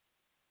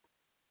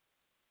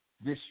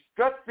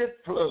destructive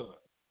flood.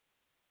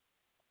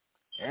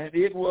 And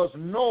it was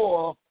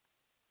Noah's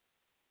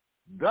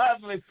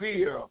godly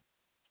fear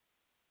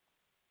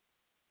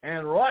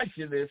and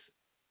righteousness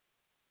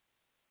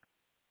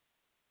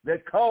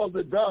that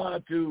caused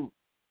God to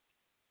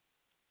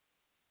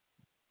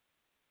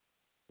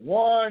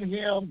warn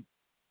him,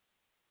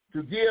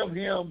 to give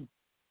him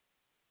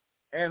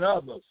and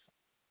others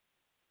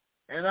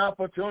an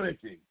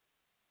opportunity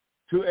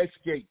to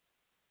escape.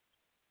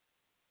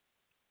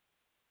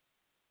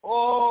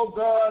 Oh,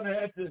 God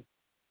had to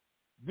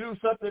do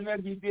something that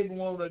he didn't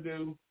want to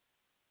do.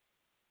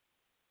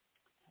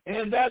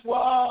 And that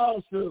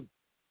was to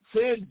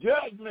send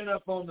judgment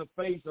upon the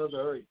face of the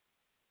earth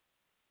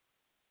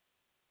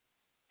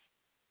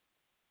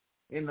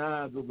in the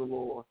eyes of the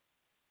Lord.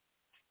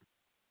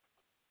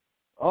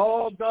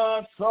 All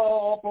God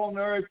saw upon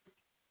earth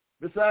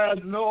besides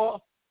Noah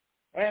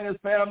and his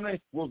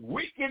family was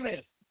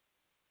wickedness.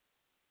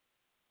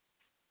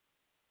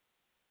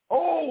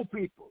 Old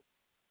people,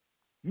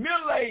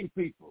 middle-aged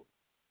people,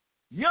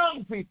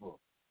 young people,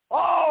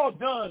 all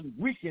done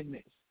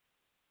wickedness.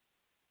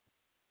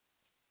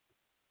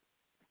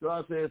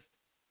 God says,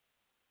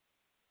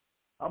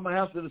 I'm going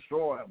to have to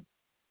destroy them.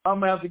 I'm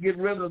going to have to get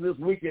rid of this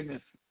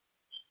wickedness.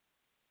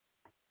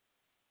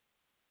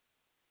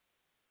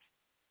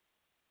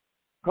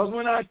 Because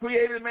when I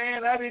created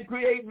man, I didn't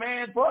create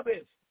man for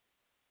this.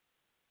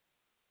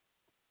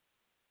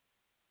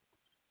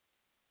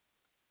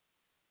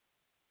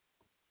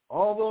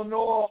 Although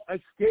Noah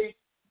escaped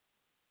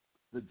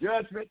the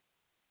judgment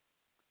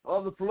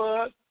of the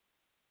flood,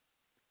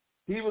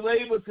 he was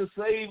able to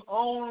save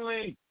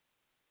only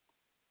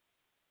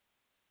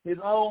his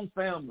own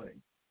family.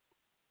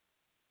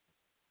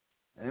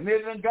 And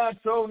it done got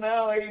so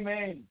now,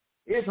 amen,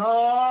 it's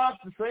hard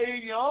to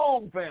save your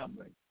own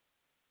family.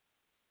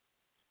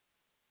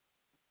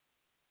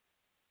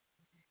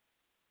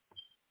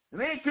 And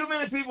there ain't too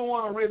many people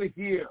want to really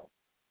hear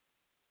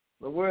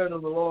the word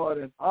of the Lord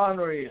and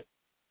honor it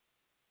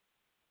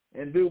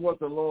and do what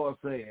the Lord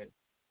said.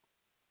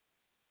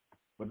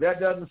 But that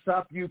doesn't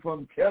stop you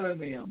from telling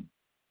them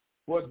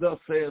what thus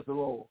says the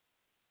Lord.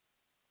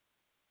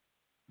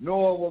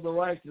 Noah was a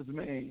righteous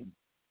man.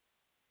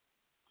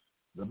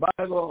 The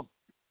Bible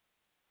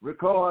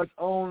records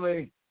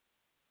only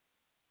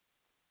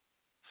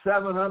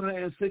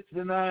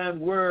 769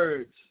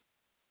 words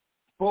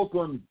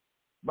spoken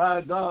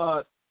by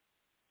God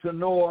to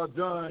Noah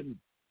during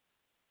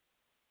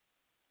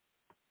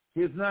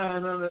his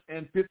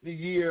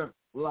 950-year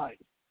life.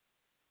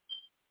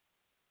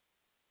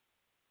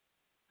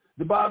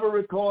 The Bible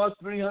records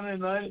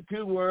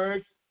 392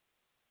 words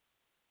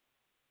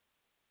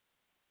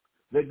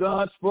that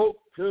God spoke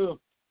to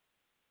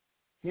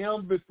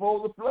him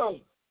before the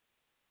flood,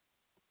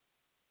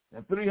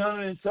 and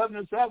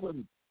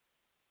 377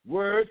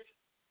 words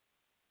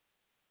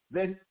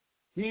that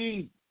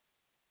he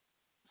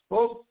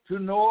spoke to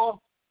Noah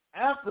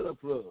after the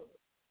flood.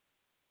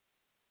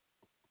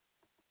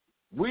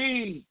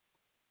 We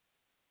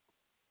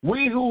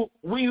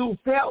who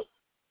felt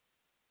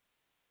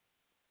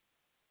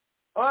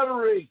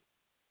utterly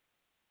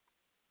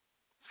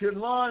should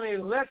learn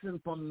a lesson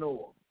from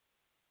Noah.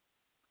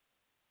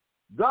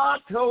 God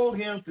told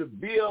him to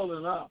build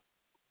an ark,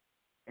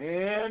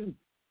 and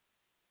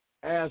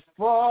as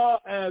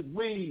far as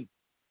we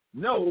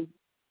know,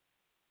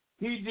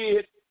 he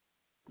did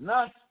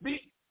not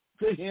speak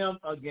to him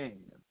again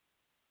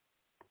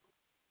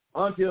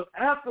until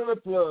after the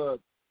flood,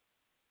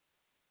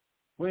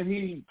 when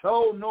he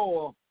told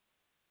Noah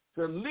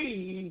to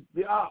leave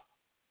the ark.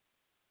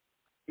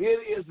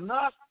 It is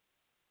not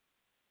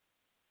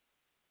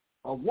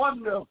a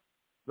wonder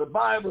the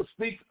Bible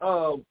speaks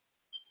of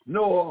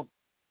Noah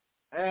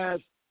as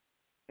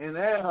an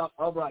heir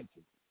of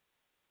righteousness.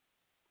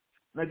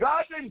 Now,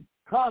 God didn't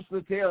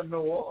constantly tell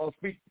Noah or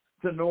speak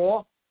to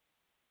Noah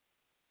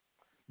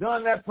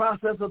during that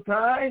process of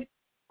time,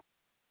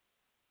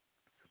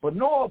 but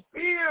Noah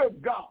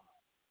feared God.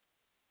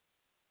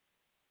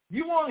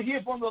 You want to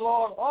hear from the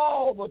Lord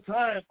all the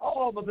time,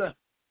 all the time.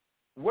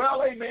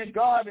 Well, amen,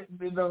 God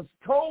has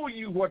told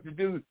you what to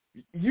do.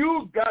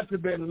 You've got to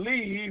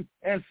believe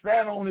and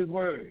stand on his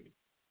word.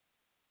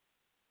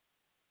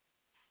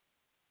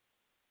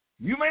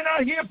 You may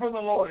not hear from the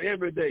Lord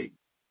every day.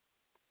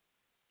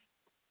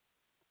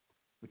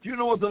 But you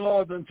know what the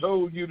Lord done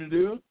told you to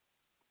do.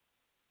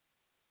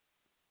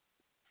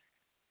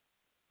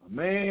 A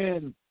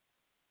man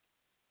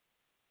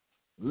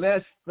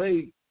less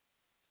faith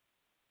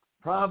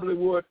probably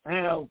would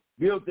have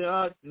built the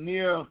ark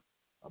near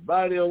a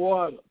body of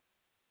water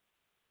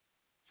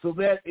so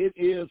that it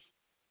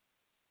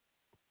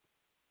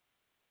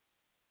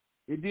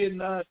did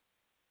not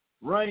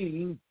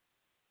rain.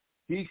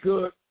 He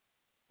could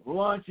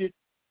launch it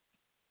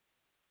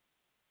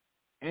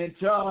and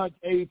charge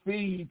a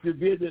fee to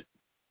visit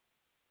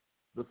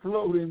the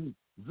floating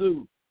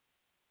zoo.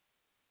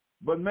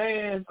 But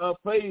man of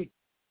faith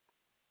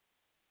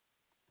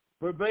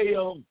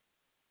prevailed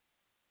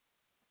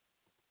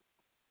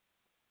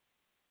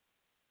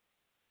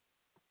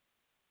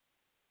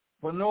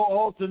for no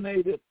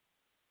alternative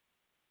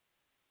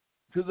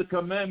to the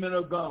commandment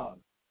of God.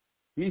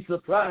 He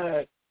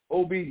supplied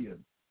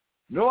obedience.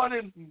 Noah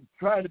didn't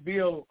try to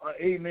build,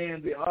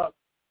 the ark,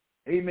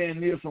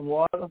 near some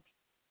water.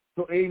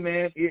 So,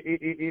 if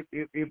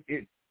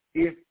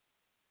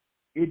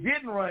it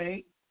didn't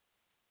rain,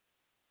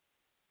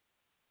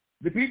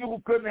 the people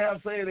who couldn't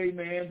have said,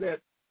 amen, that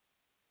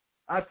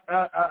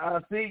I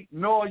think,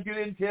 Noah, you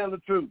didn't tell the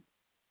truth.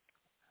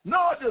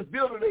 Noah just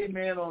built it,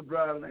 amen, on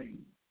dry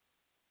land.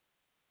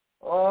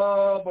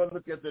 Oh, but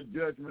look at the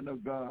judgment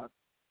of God.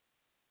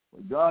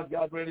 When God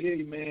got ready,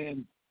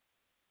 amen,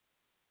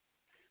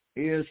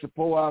 is to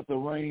pour out the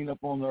rain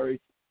upon the earth.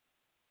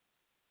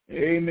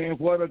 Amen.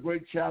 What a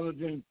great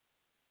challenge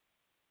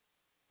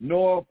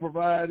Noah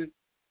provided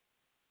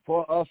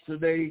for us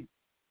today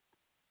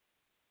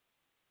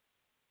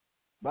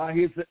by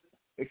his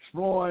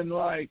exploring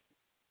life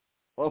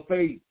of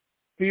faith,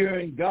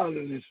 fearing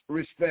godliness,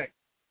 respect.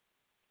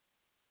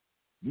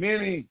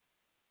 Many,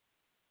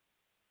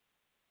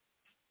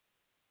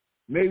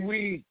 may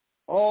we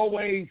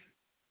always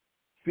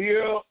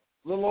fear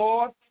the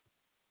Lord,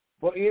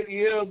 for it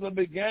is the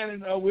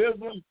beginning of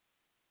wisdom.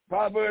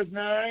 Proverbs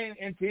 9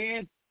 and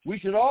 10, we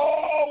should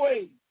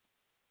always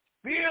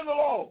fear the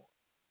Lord.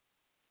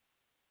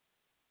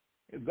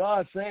 If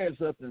God says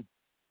something,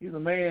 he's a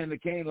man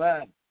that can't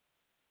lie.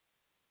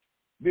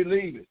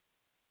 Believe it.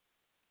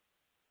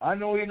 I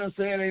know he done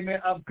said,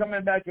 amen, I'm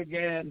coming back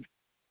again.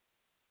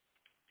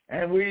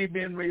 And we've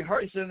been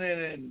rehearsing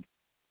it and,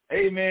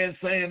 amen,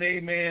 saying,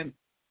 amen,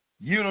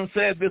 you done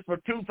said this for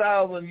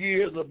 2,000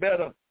 years or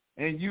better,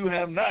 and you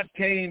have not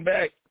came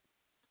back.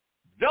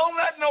 Don't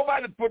let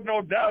nobody put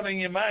no doubt in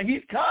your mind.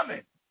 He's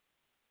coming.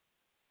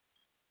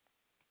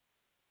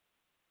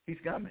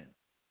 He's coming.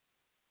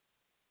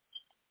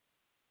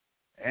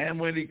 And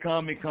when he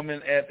coming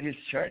at his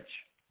church.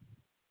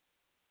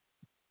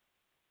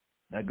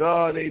 Now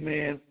God,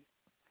 amen,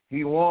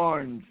 he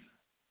warning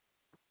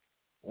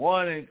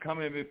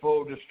coming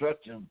before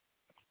destruction.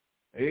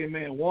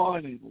 Amen,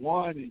 warning.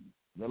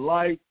 The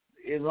light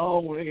is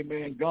on,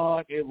 amen.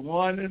 God is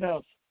warning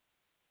us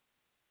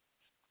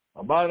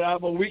about our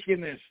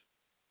wickedness.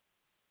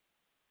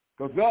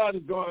 Because God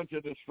is going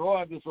to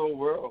destroy this whole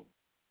world.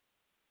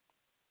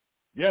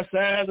 Yes,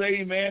 as,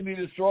 amen, he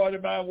destroyed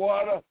it by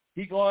water,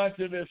 he's going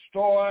to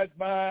destroy it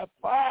by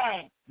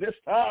fire this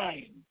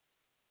time.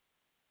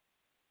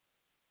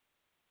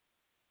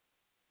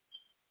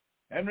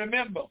 And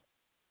remember,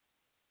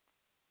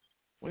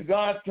 when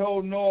God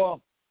told Noah,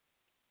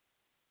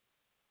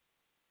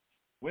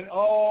 when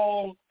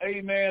all,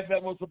 amen,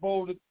 that was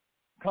supposed to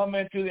come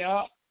into the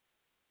ark,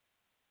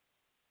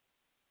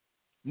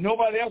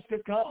 nobody else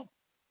could come.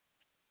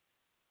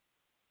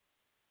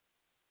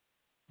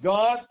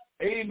 God,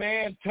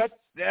 amen, touched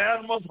the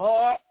animal's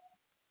heart,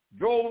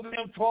 drove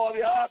them toward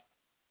the ark,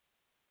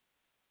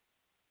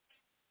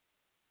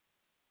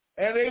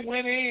 and they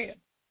went in.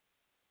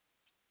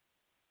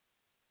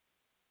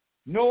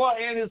 Noah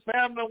and his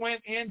family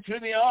went into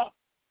the ark.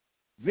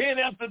 Then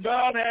after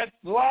God had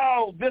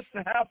allowed this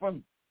to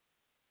happen,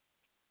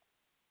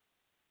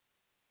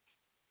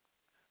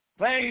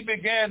 things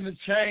began to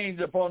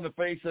change upon the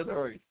face of the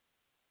earth.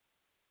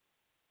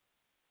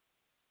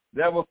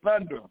 There was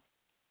thunder.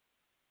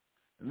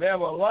 And there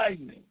was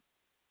lightning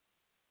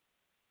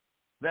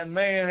that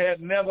man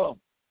had never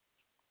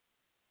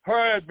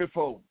heard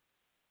before.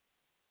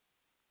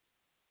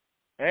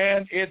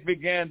 And it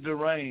began to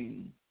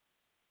rain.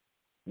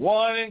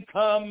 Warning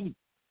come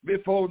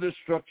before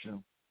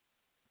destruction.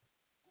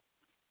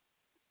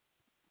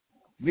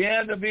 The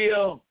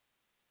Andeville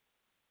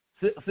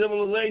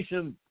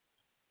civilization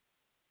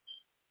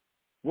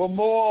were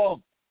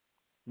more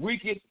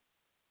wicked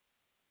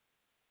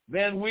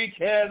than we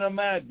can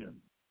imagine.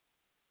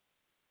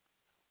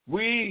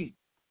 We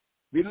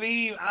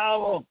believe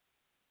our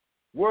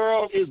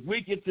world is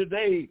wicked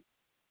today,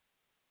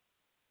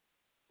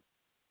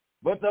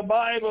 but the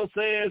Bible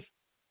says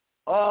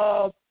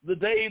of the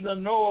days of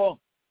Noah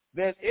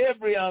that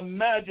every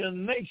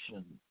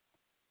imagination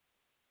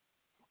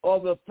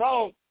of the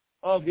thought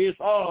of his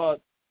heart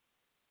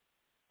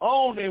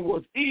only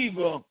was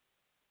evil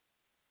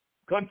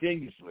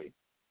continuously.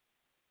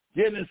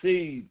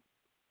 Genesis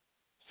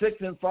 6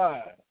 and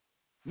 5.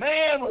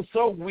 Man was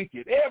so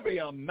wicked. Every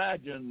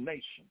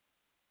imagination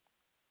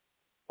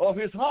of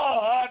his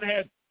heart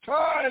had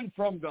turned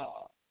from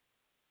God.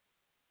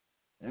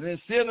 And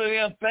instead of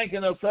them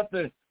thinking of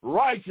something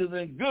righteous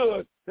and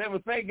good, they were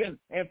thinking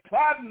and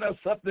plotting of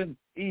something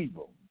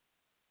evil.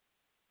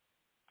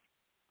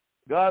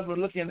 God was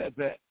looking at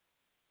that.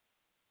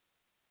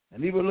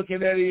 And he was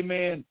looking at,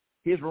 amen,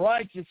 his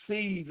righteous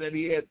seed that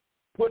he had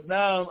put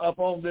down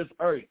upon this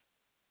earth.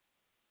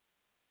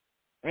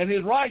 And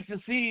his righteous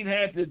seed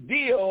had to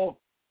deal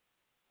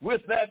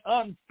with that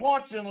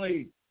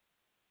unfortunately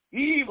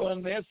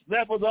evilness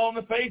that was on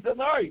the face of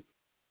the earth.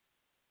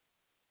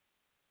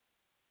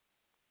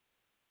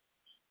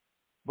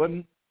 But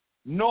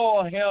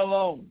Noah held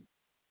on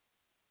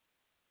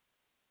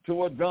to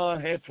what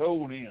God had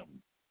told him.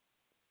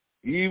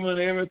 Even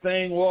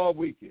everything was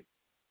wicked.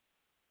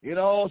 It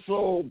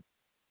also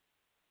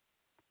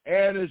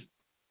added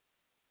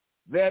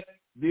that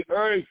the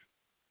earth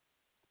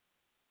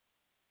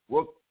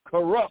was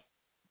corrupt.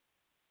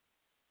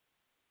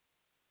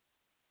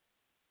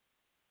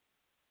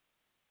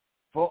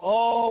 For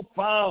all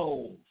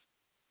fowls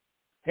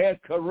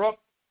had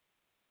corrupt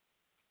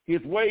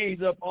his ways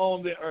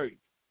upon the earth.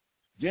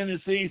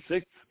 Genesis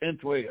 6 and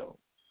 12.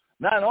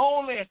 Not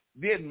only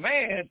did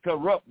man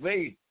corrupt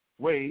their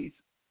ways,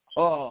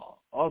 or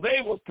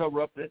they was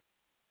corrupted,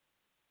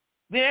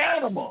 the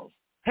animals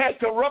had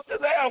corrupted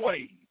their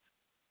ways.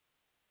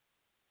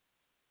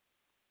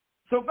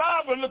 So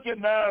God was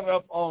looking down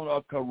up on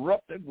a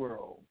corrupted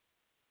world.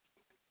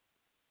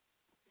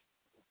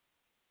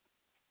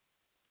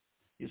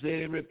 He said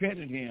it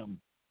repented him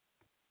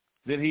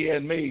that he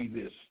had made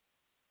this.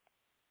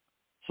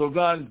 So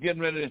God is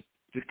getting ready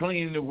to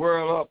clean the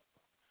world up.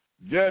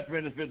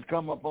 Judgment is going to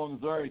come up on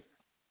this earth.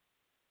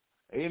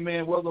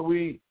 Amen. Whether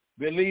we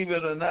believe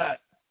it or not,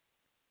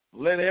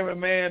 let every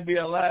man be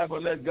a lie,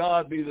 but let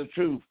God be the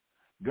truth.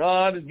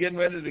 God is getting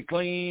ready to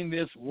clean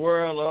this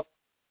world up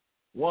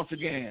once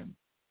again.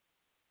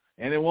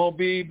 And it won't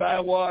be by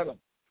water.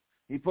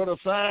 He put a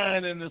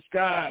sign in the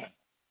sky,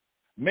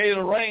 made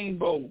a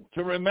rainbow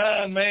to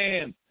remind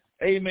man,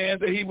 amen,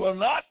 that he will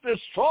not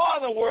destroy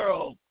the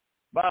world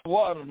by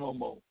water no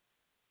more.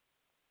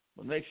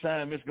 But next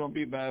time it's going to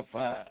be by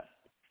fire.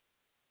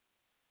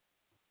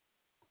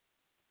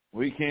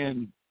 We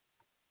can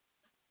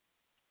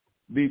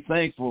be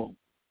thankful,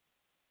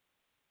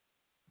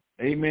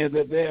 amen,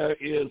 that there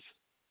is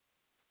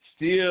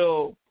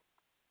still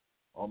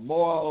a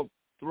moral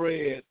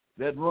thread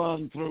that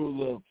runs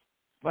through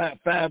the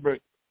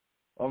fabric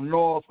of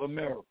North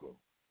America.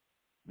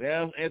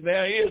 There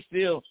is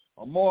still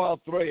a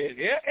moral thread.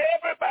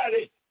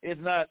 Everybody is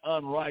not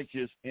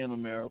unrighteous in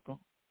America.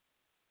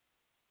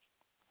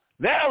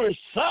 There is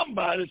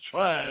somebody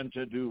trying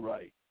to do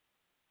right.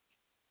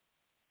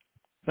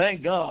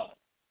 Thank God.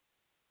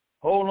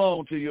 Hold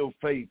on to your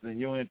faith and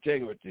your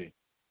integrity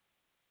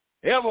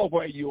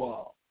everywhere you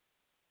are.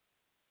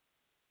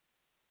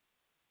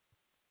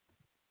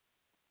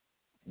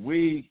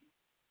 We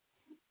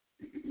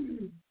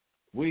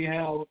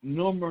have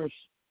numerous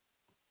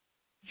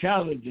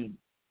challenges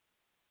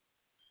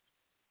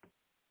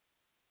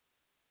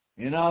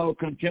in our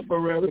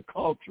contemporary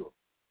culture.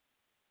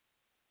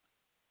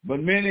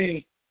 But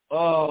many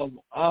of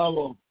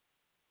our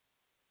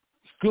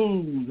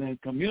schools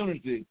and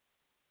communities,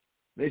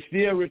 they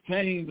still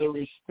retain the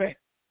respect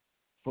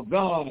for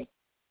God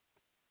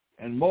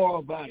and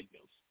moral values.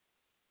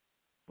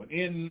 But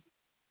in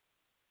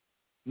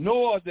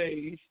Noah's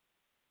days,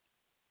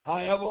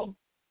 however,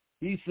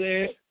 he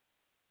said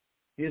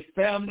his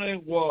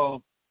family were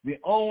the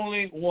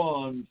only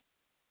ones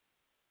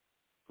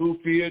who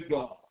feared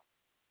God.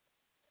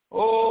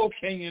 Oh,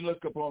 can you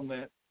look upon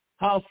that?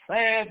 How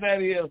sad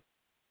that is.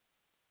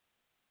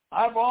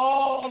 Out of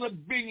all the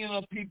billion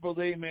of people,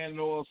 amen,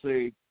 Noah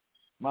said,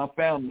 my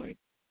family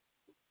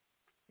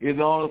is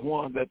the only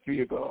one that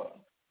fear God.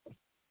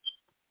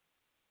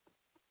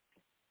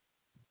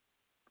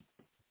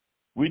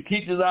 We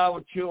teach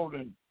our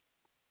children,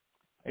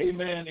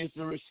 amen, is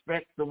to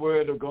respect the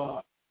word of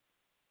God.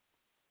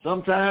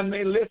 Sometimes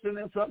they listen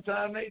and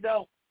sometimes they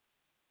don't.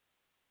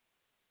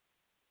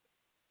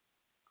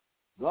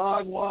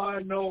 God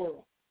warned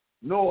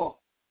Noah.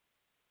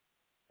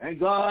 And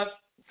God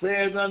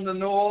says unto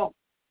Noah,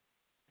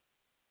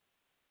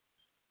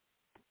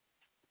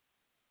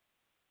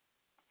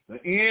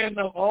 the end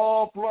of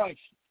all flesh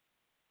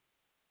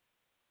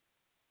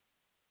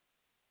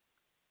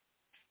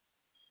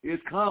is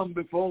come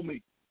before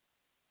me.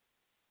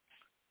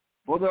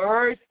 For the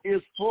earth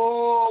is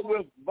full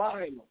with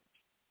violence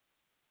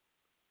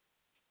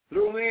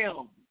through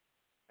them.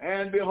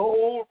 And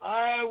behold,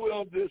 I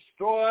will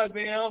destroy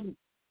them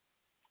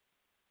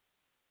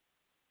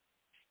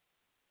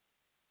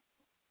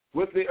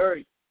with the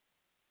earth.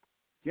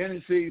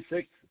 Genesis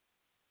 6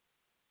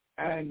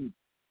 and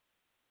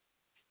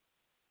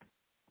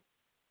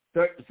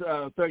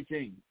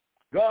 13.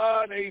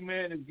 God,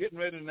 amen, is getting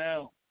ready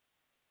now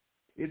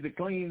is to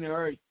clean the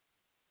earth.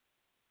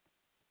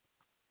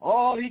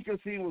 All he could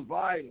see was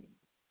violence.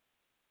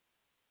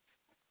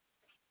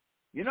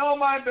 You know,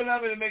 my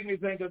beloved, it make me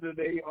think of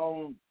today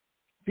on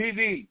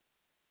TV.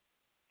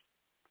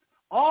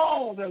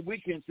 All that we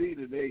can see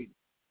today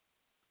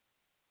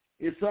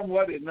is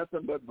somewhat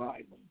nothing but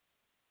violence.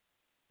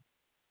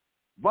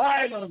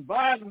 Violence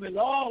is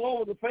all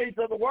over the face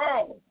of the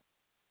world.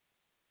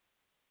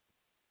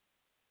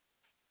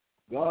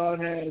 God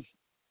has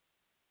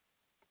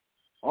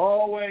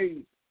always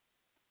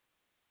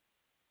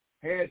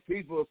had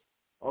people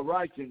of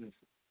righteousness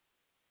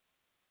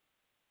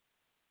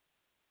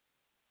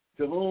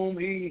to whom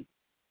he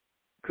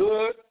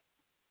could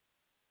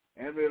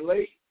and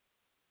relate,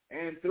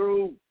 and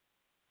through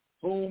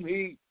whom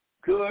he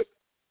could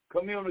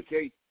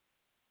communicate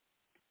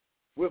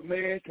with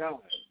mankind.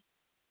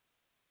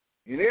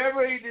 In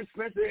every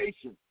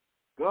dispensation,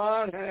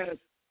 God has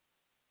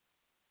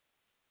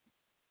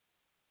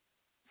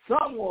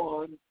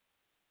someone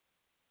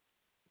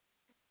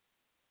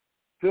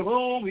to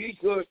whom he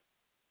could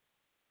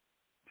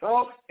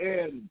talk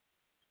and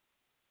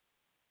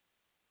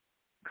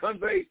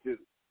convey to.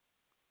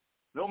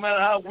 No matter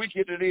how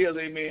wicked it is,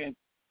 amen,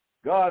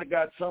 God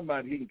got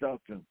somebody he can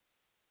talk to.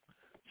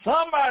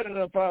 Somebody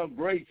that found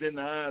grace in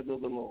the eyes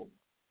of the Lord.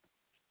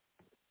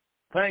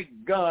 Thank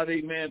God,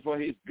 amen, for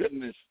his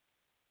goodness.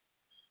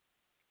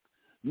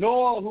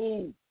 Noah,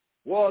 who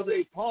was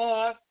a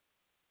part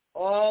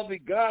of the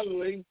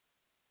godly,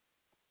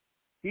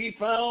 he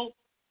found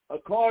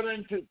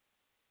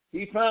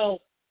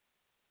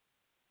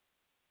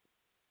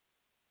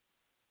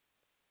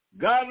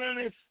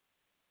godliness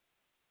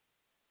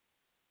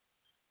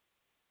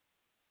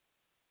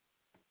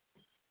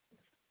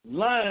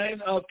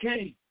line of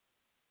Cain,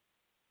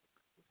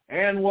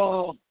 and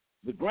was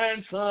the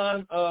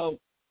grandson of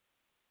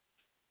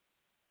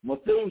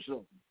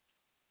Methuselah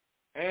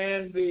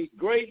and the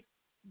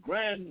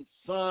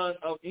great-grandson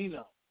of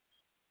Enoch,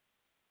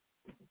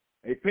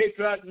 a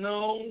patriarch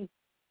known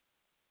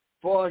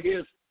for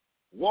his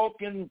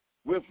walking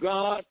with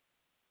God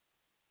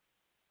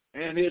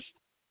and his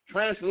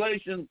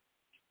translation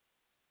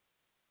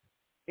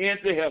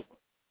into heaven.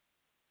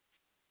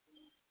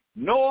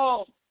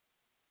 Noah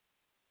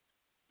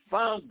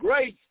found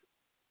grace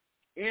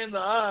in the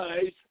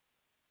eyes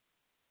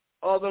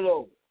of the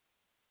Lord.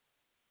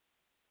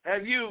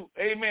 Have you,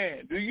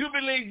 amen, do you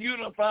believe you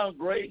have found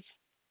grace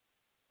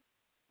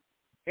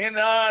in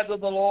the eyes of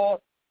the Lord?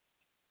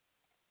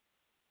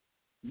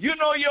 You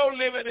know your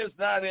living is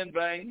not in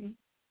vain.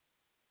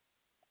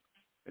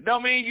 It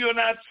don't mean you're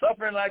not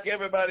suffering like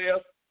everybody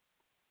else,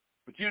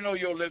 but you know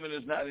your living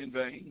is not in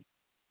vain.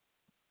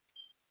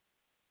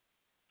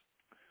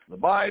 The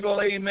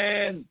Bible,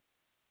 amen,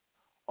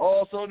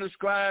 also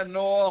describes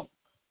Noah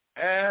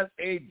as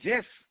a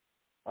just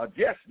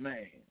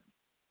man,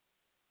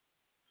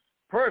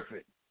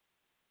 perfect,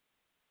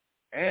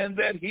 and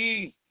that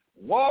he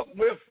walked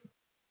with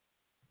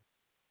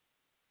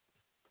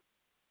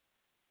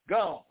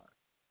God.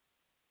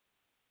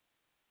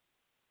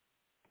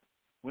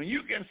 When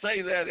you can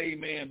say that,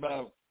 amen,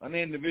 about an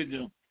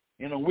individual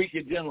in a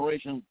wicked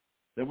generation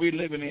that we're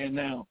living in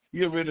now,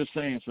 you're really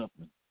saying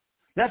something.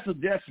 That's a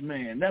just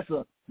man. That's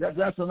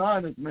an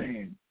honest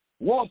man,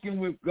 walking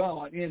with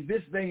God in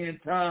this day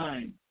and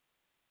time.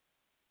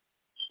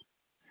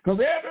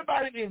 Because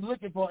everybody is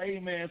looking for,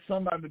 amen,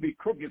 somebody to be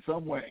crooked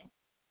somewhere.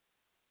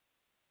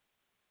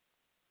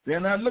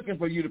 They're not looking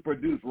for you to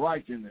produce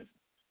righteousness,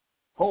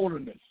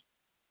 holiness.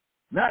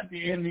 Not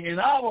in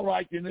our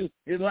righteousness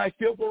is like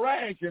filthy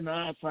rags in the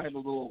eyesight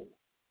of the Lord.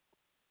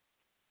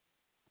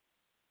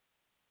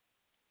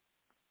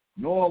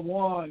 Nor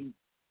won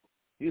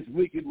his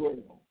wicked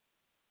world,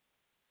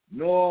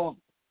 nor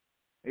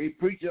a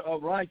preacher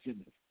of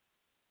righteousness.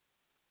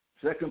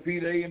 2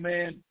 Peter,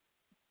 amen,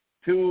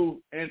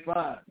 2 and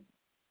 5.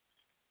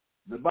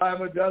 The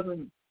Bible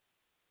doesn't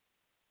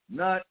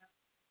not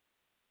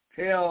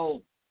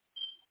tell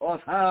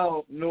us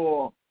how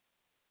Noah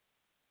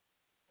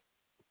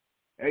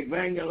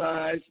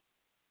evangelized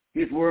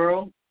his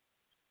world,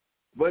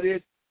 but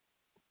it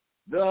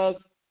does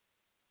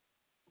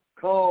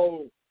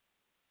call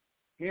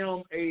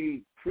him a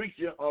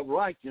preacher of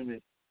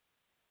righteousness.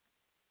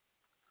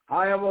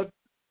 However,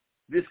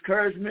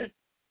 discouragement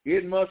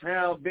it must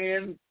have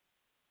been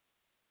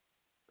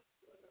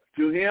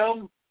to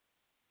him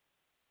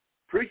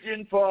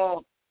preaching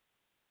for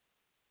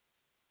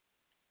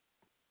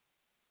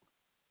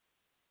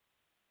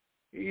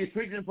he is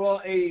preaching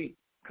for a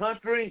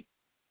country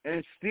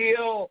and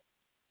still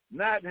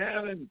not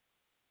having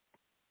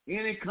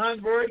any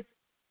converts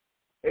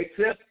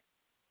except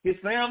his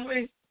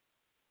family.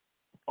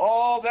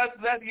 Oh,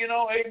 that you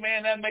know,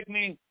 amen, that make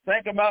me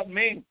think about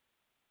me.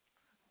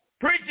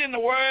 Preaching the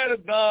word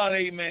of God,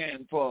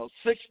 amen, for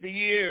 60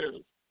 years.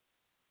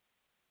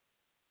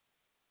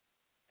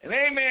 And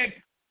amen,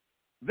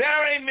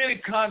 there ain't many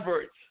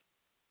converts.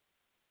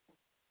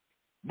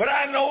 But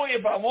I know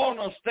if I want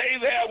to stay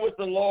there with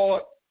the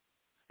Lord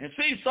and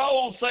see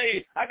souls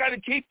saved, I got to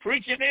keep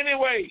preaching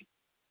anyway.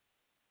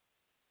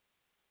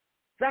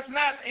 That's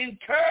not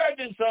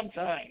encouraging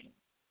sometimes.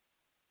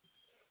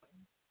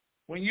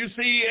 When you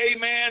see,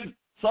 amen,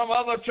 some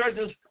other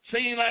churches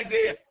seem like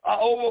they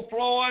are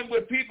overflowing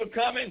with people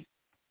coming.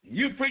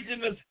 You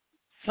preaching the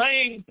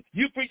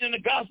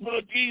gospel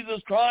of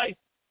Jesus Christ,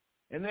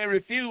 and they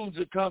refuse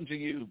to come to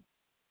you.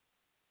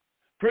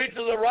 Preachers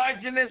of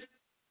righteousness,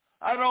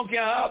 I don't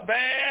care how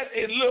bad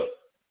it looks.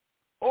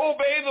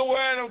 Obey the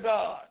word of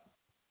God.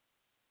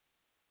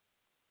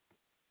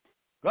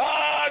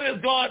 God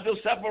is going to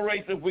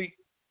separate the wheat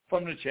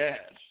from the chaff.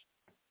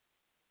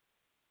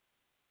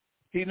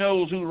 He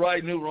knows who's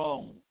right and who's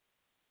wrong.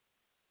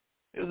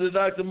 It was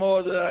Dr.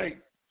 Moore that I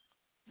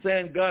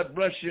saying, God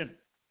bless you.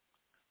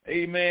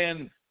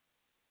 Amen.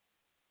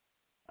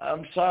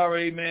 I'm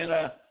sorry, amen.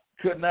 I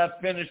could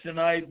not finish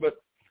tonight, but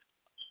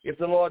if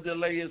the Lord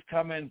delay is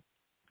coming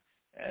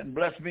and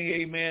bless me,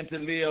 amen, to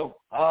live,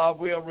 I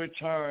will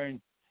return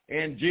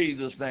in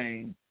Jesus'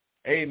 name.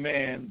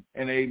 Amen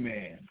and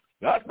amen.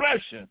 God bless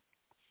you.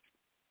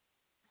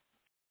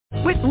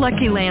 With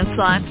Lucky Land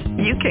Slots,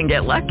 you can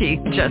get lucky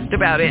just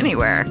about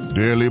anywhere.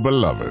 Dearly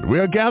beloved, we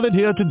are gathered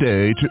here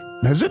today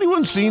to... Has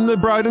anyone seen the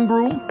bride and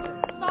groom?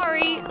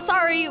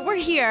 Sorry, we're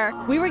here.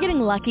 We were getting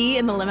lucky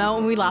in the limo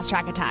and we lost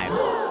track of time.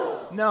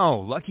 No,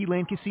 Lucky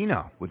Land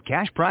Casino, with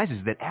cash prizes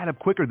that add up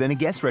quicker than a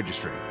guest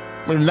registry.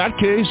 In that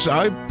case,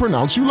 I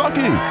pronounce you lucky.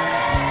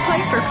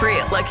 Play for free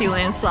at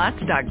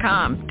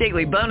LuckyLandSlots.com.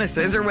 Daily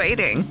bonuses are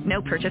waiting.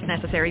 No purchase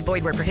necessary.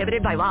 Void where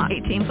prohibited by law.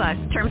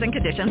 18+. Terms and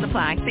conditions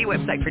apply. See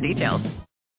website for details.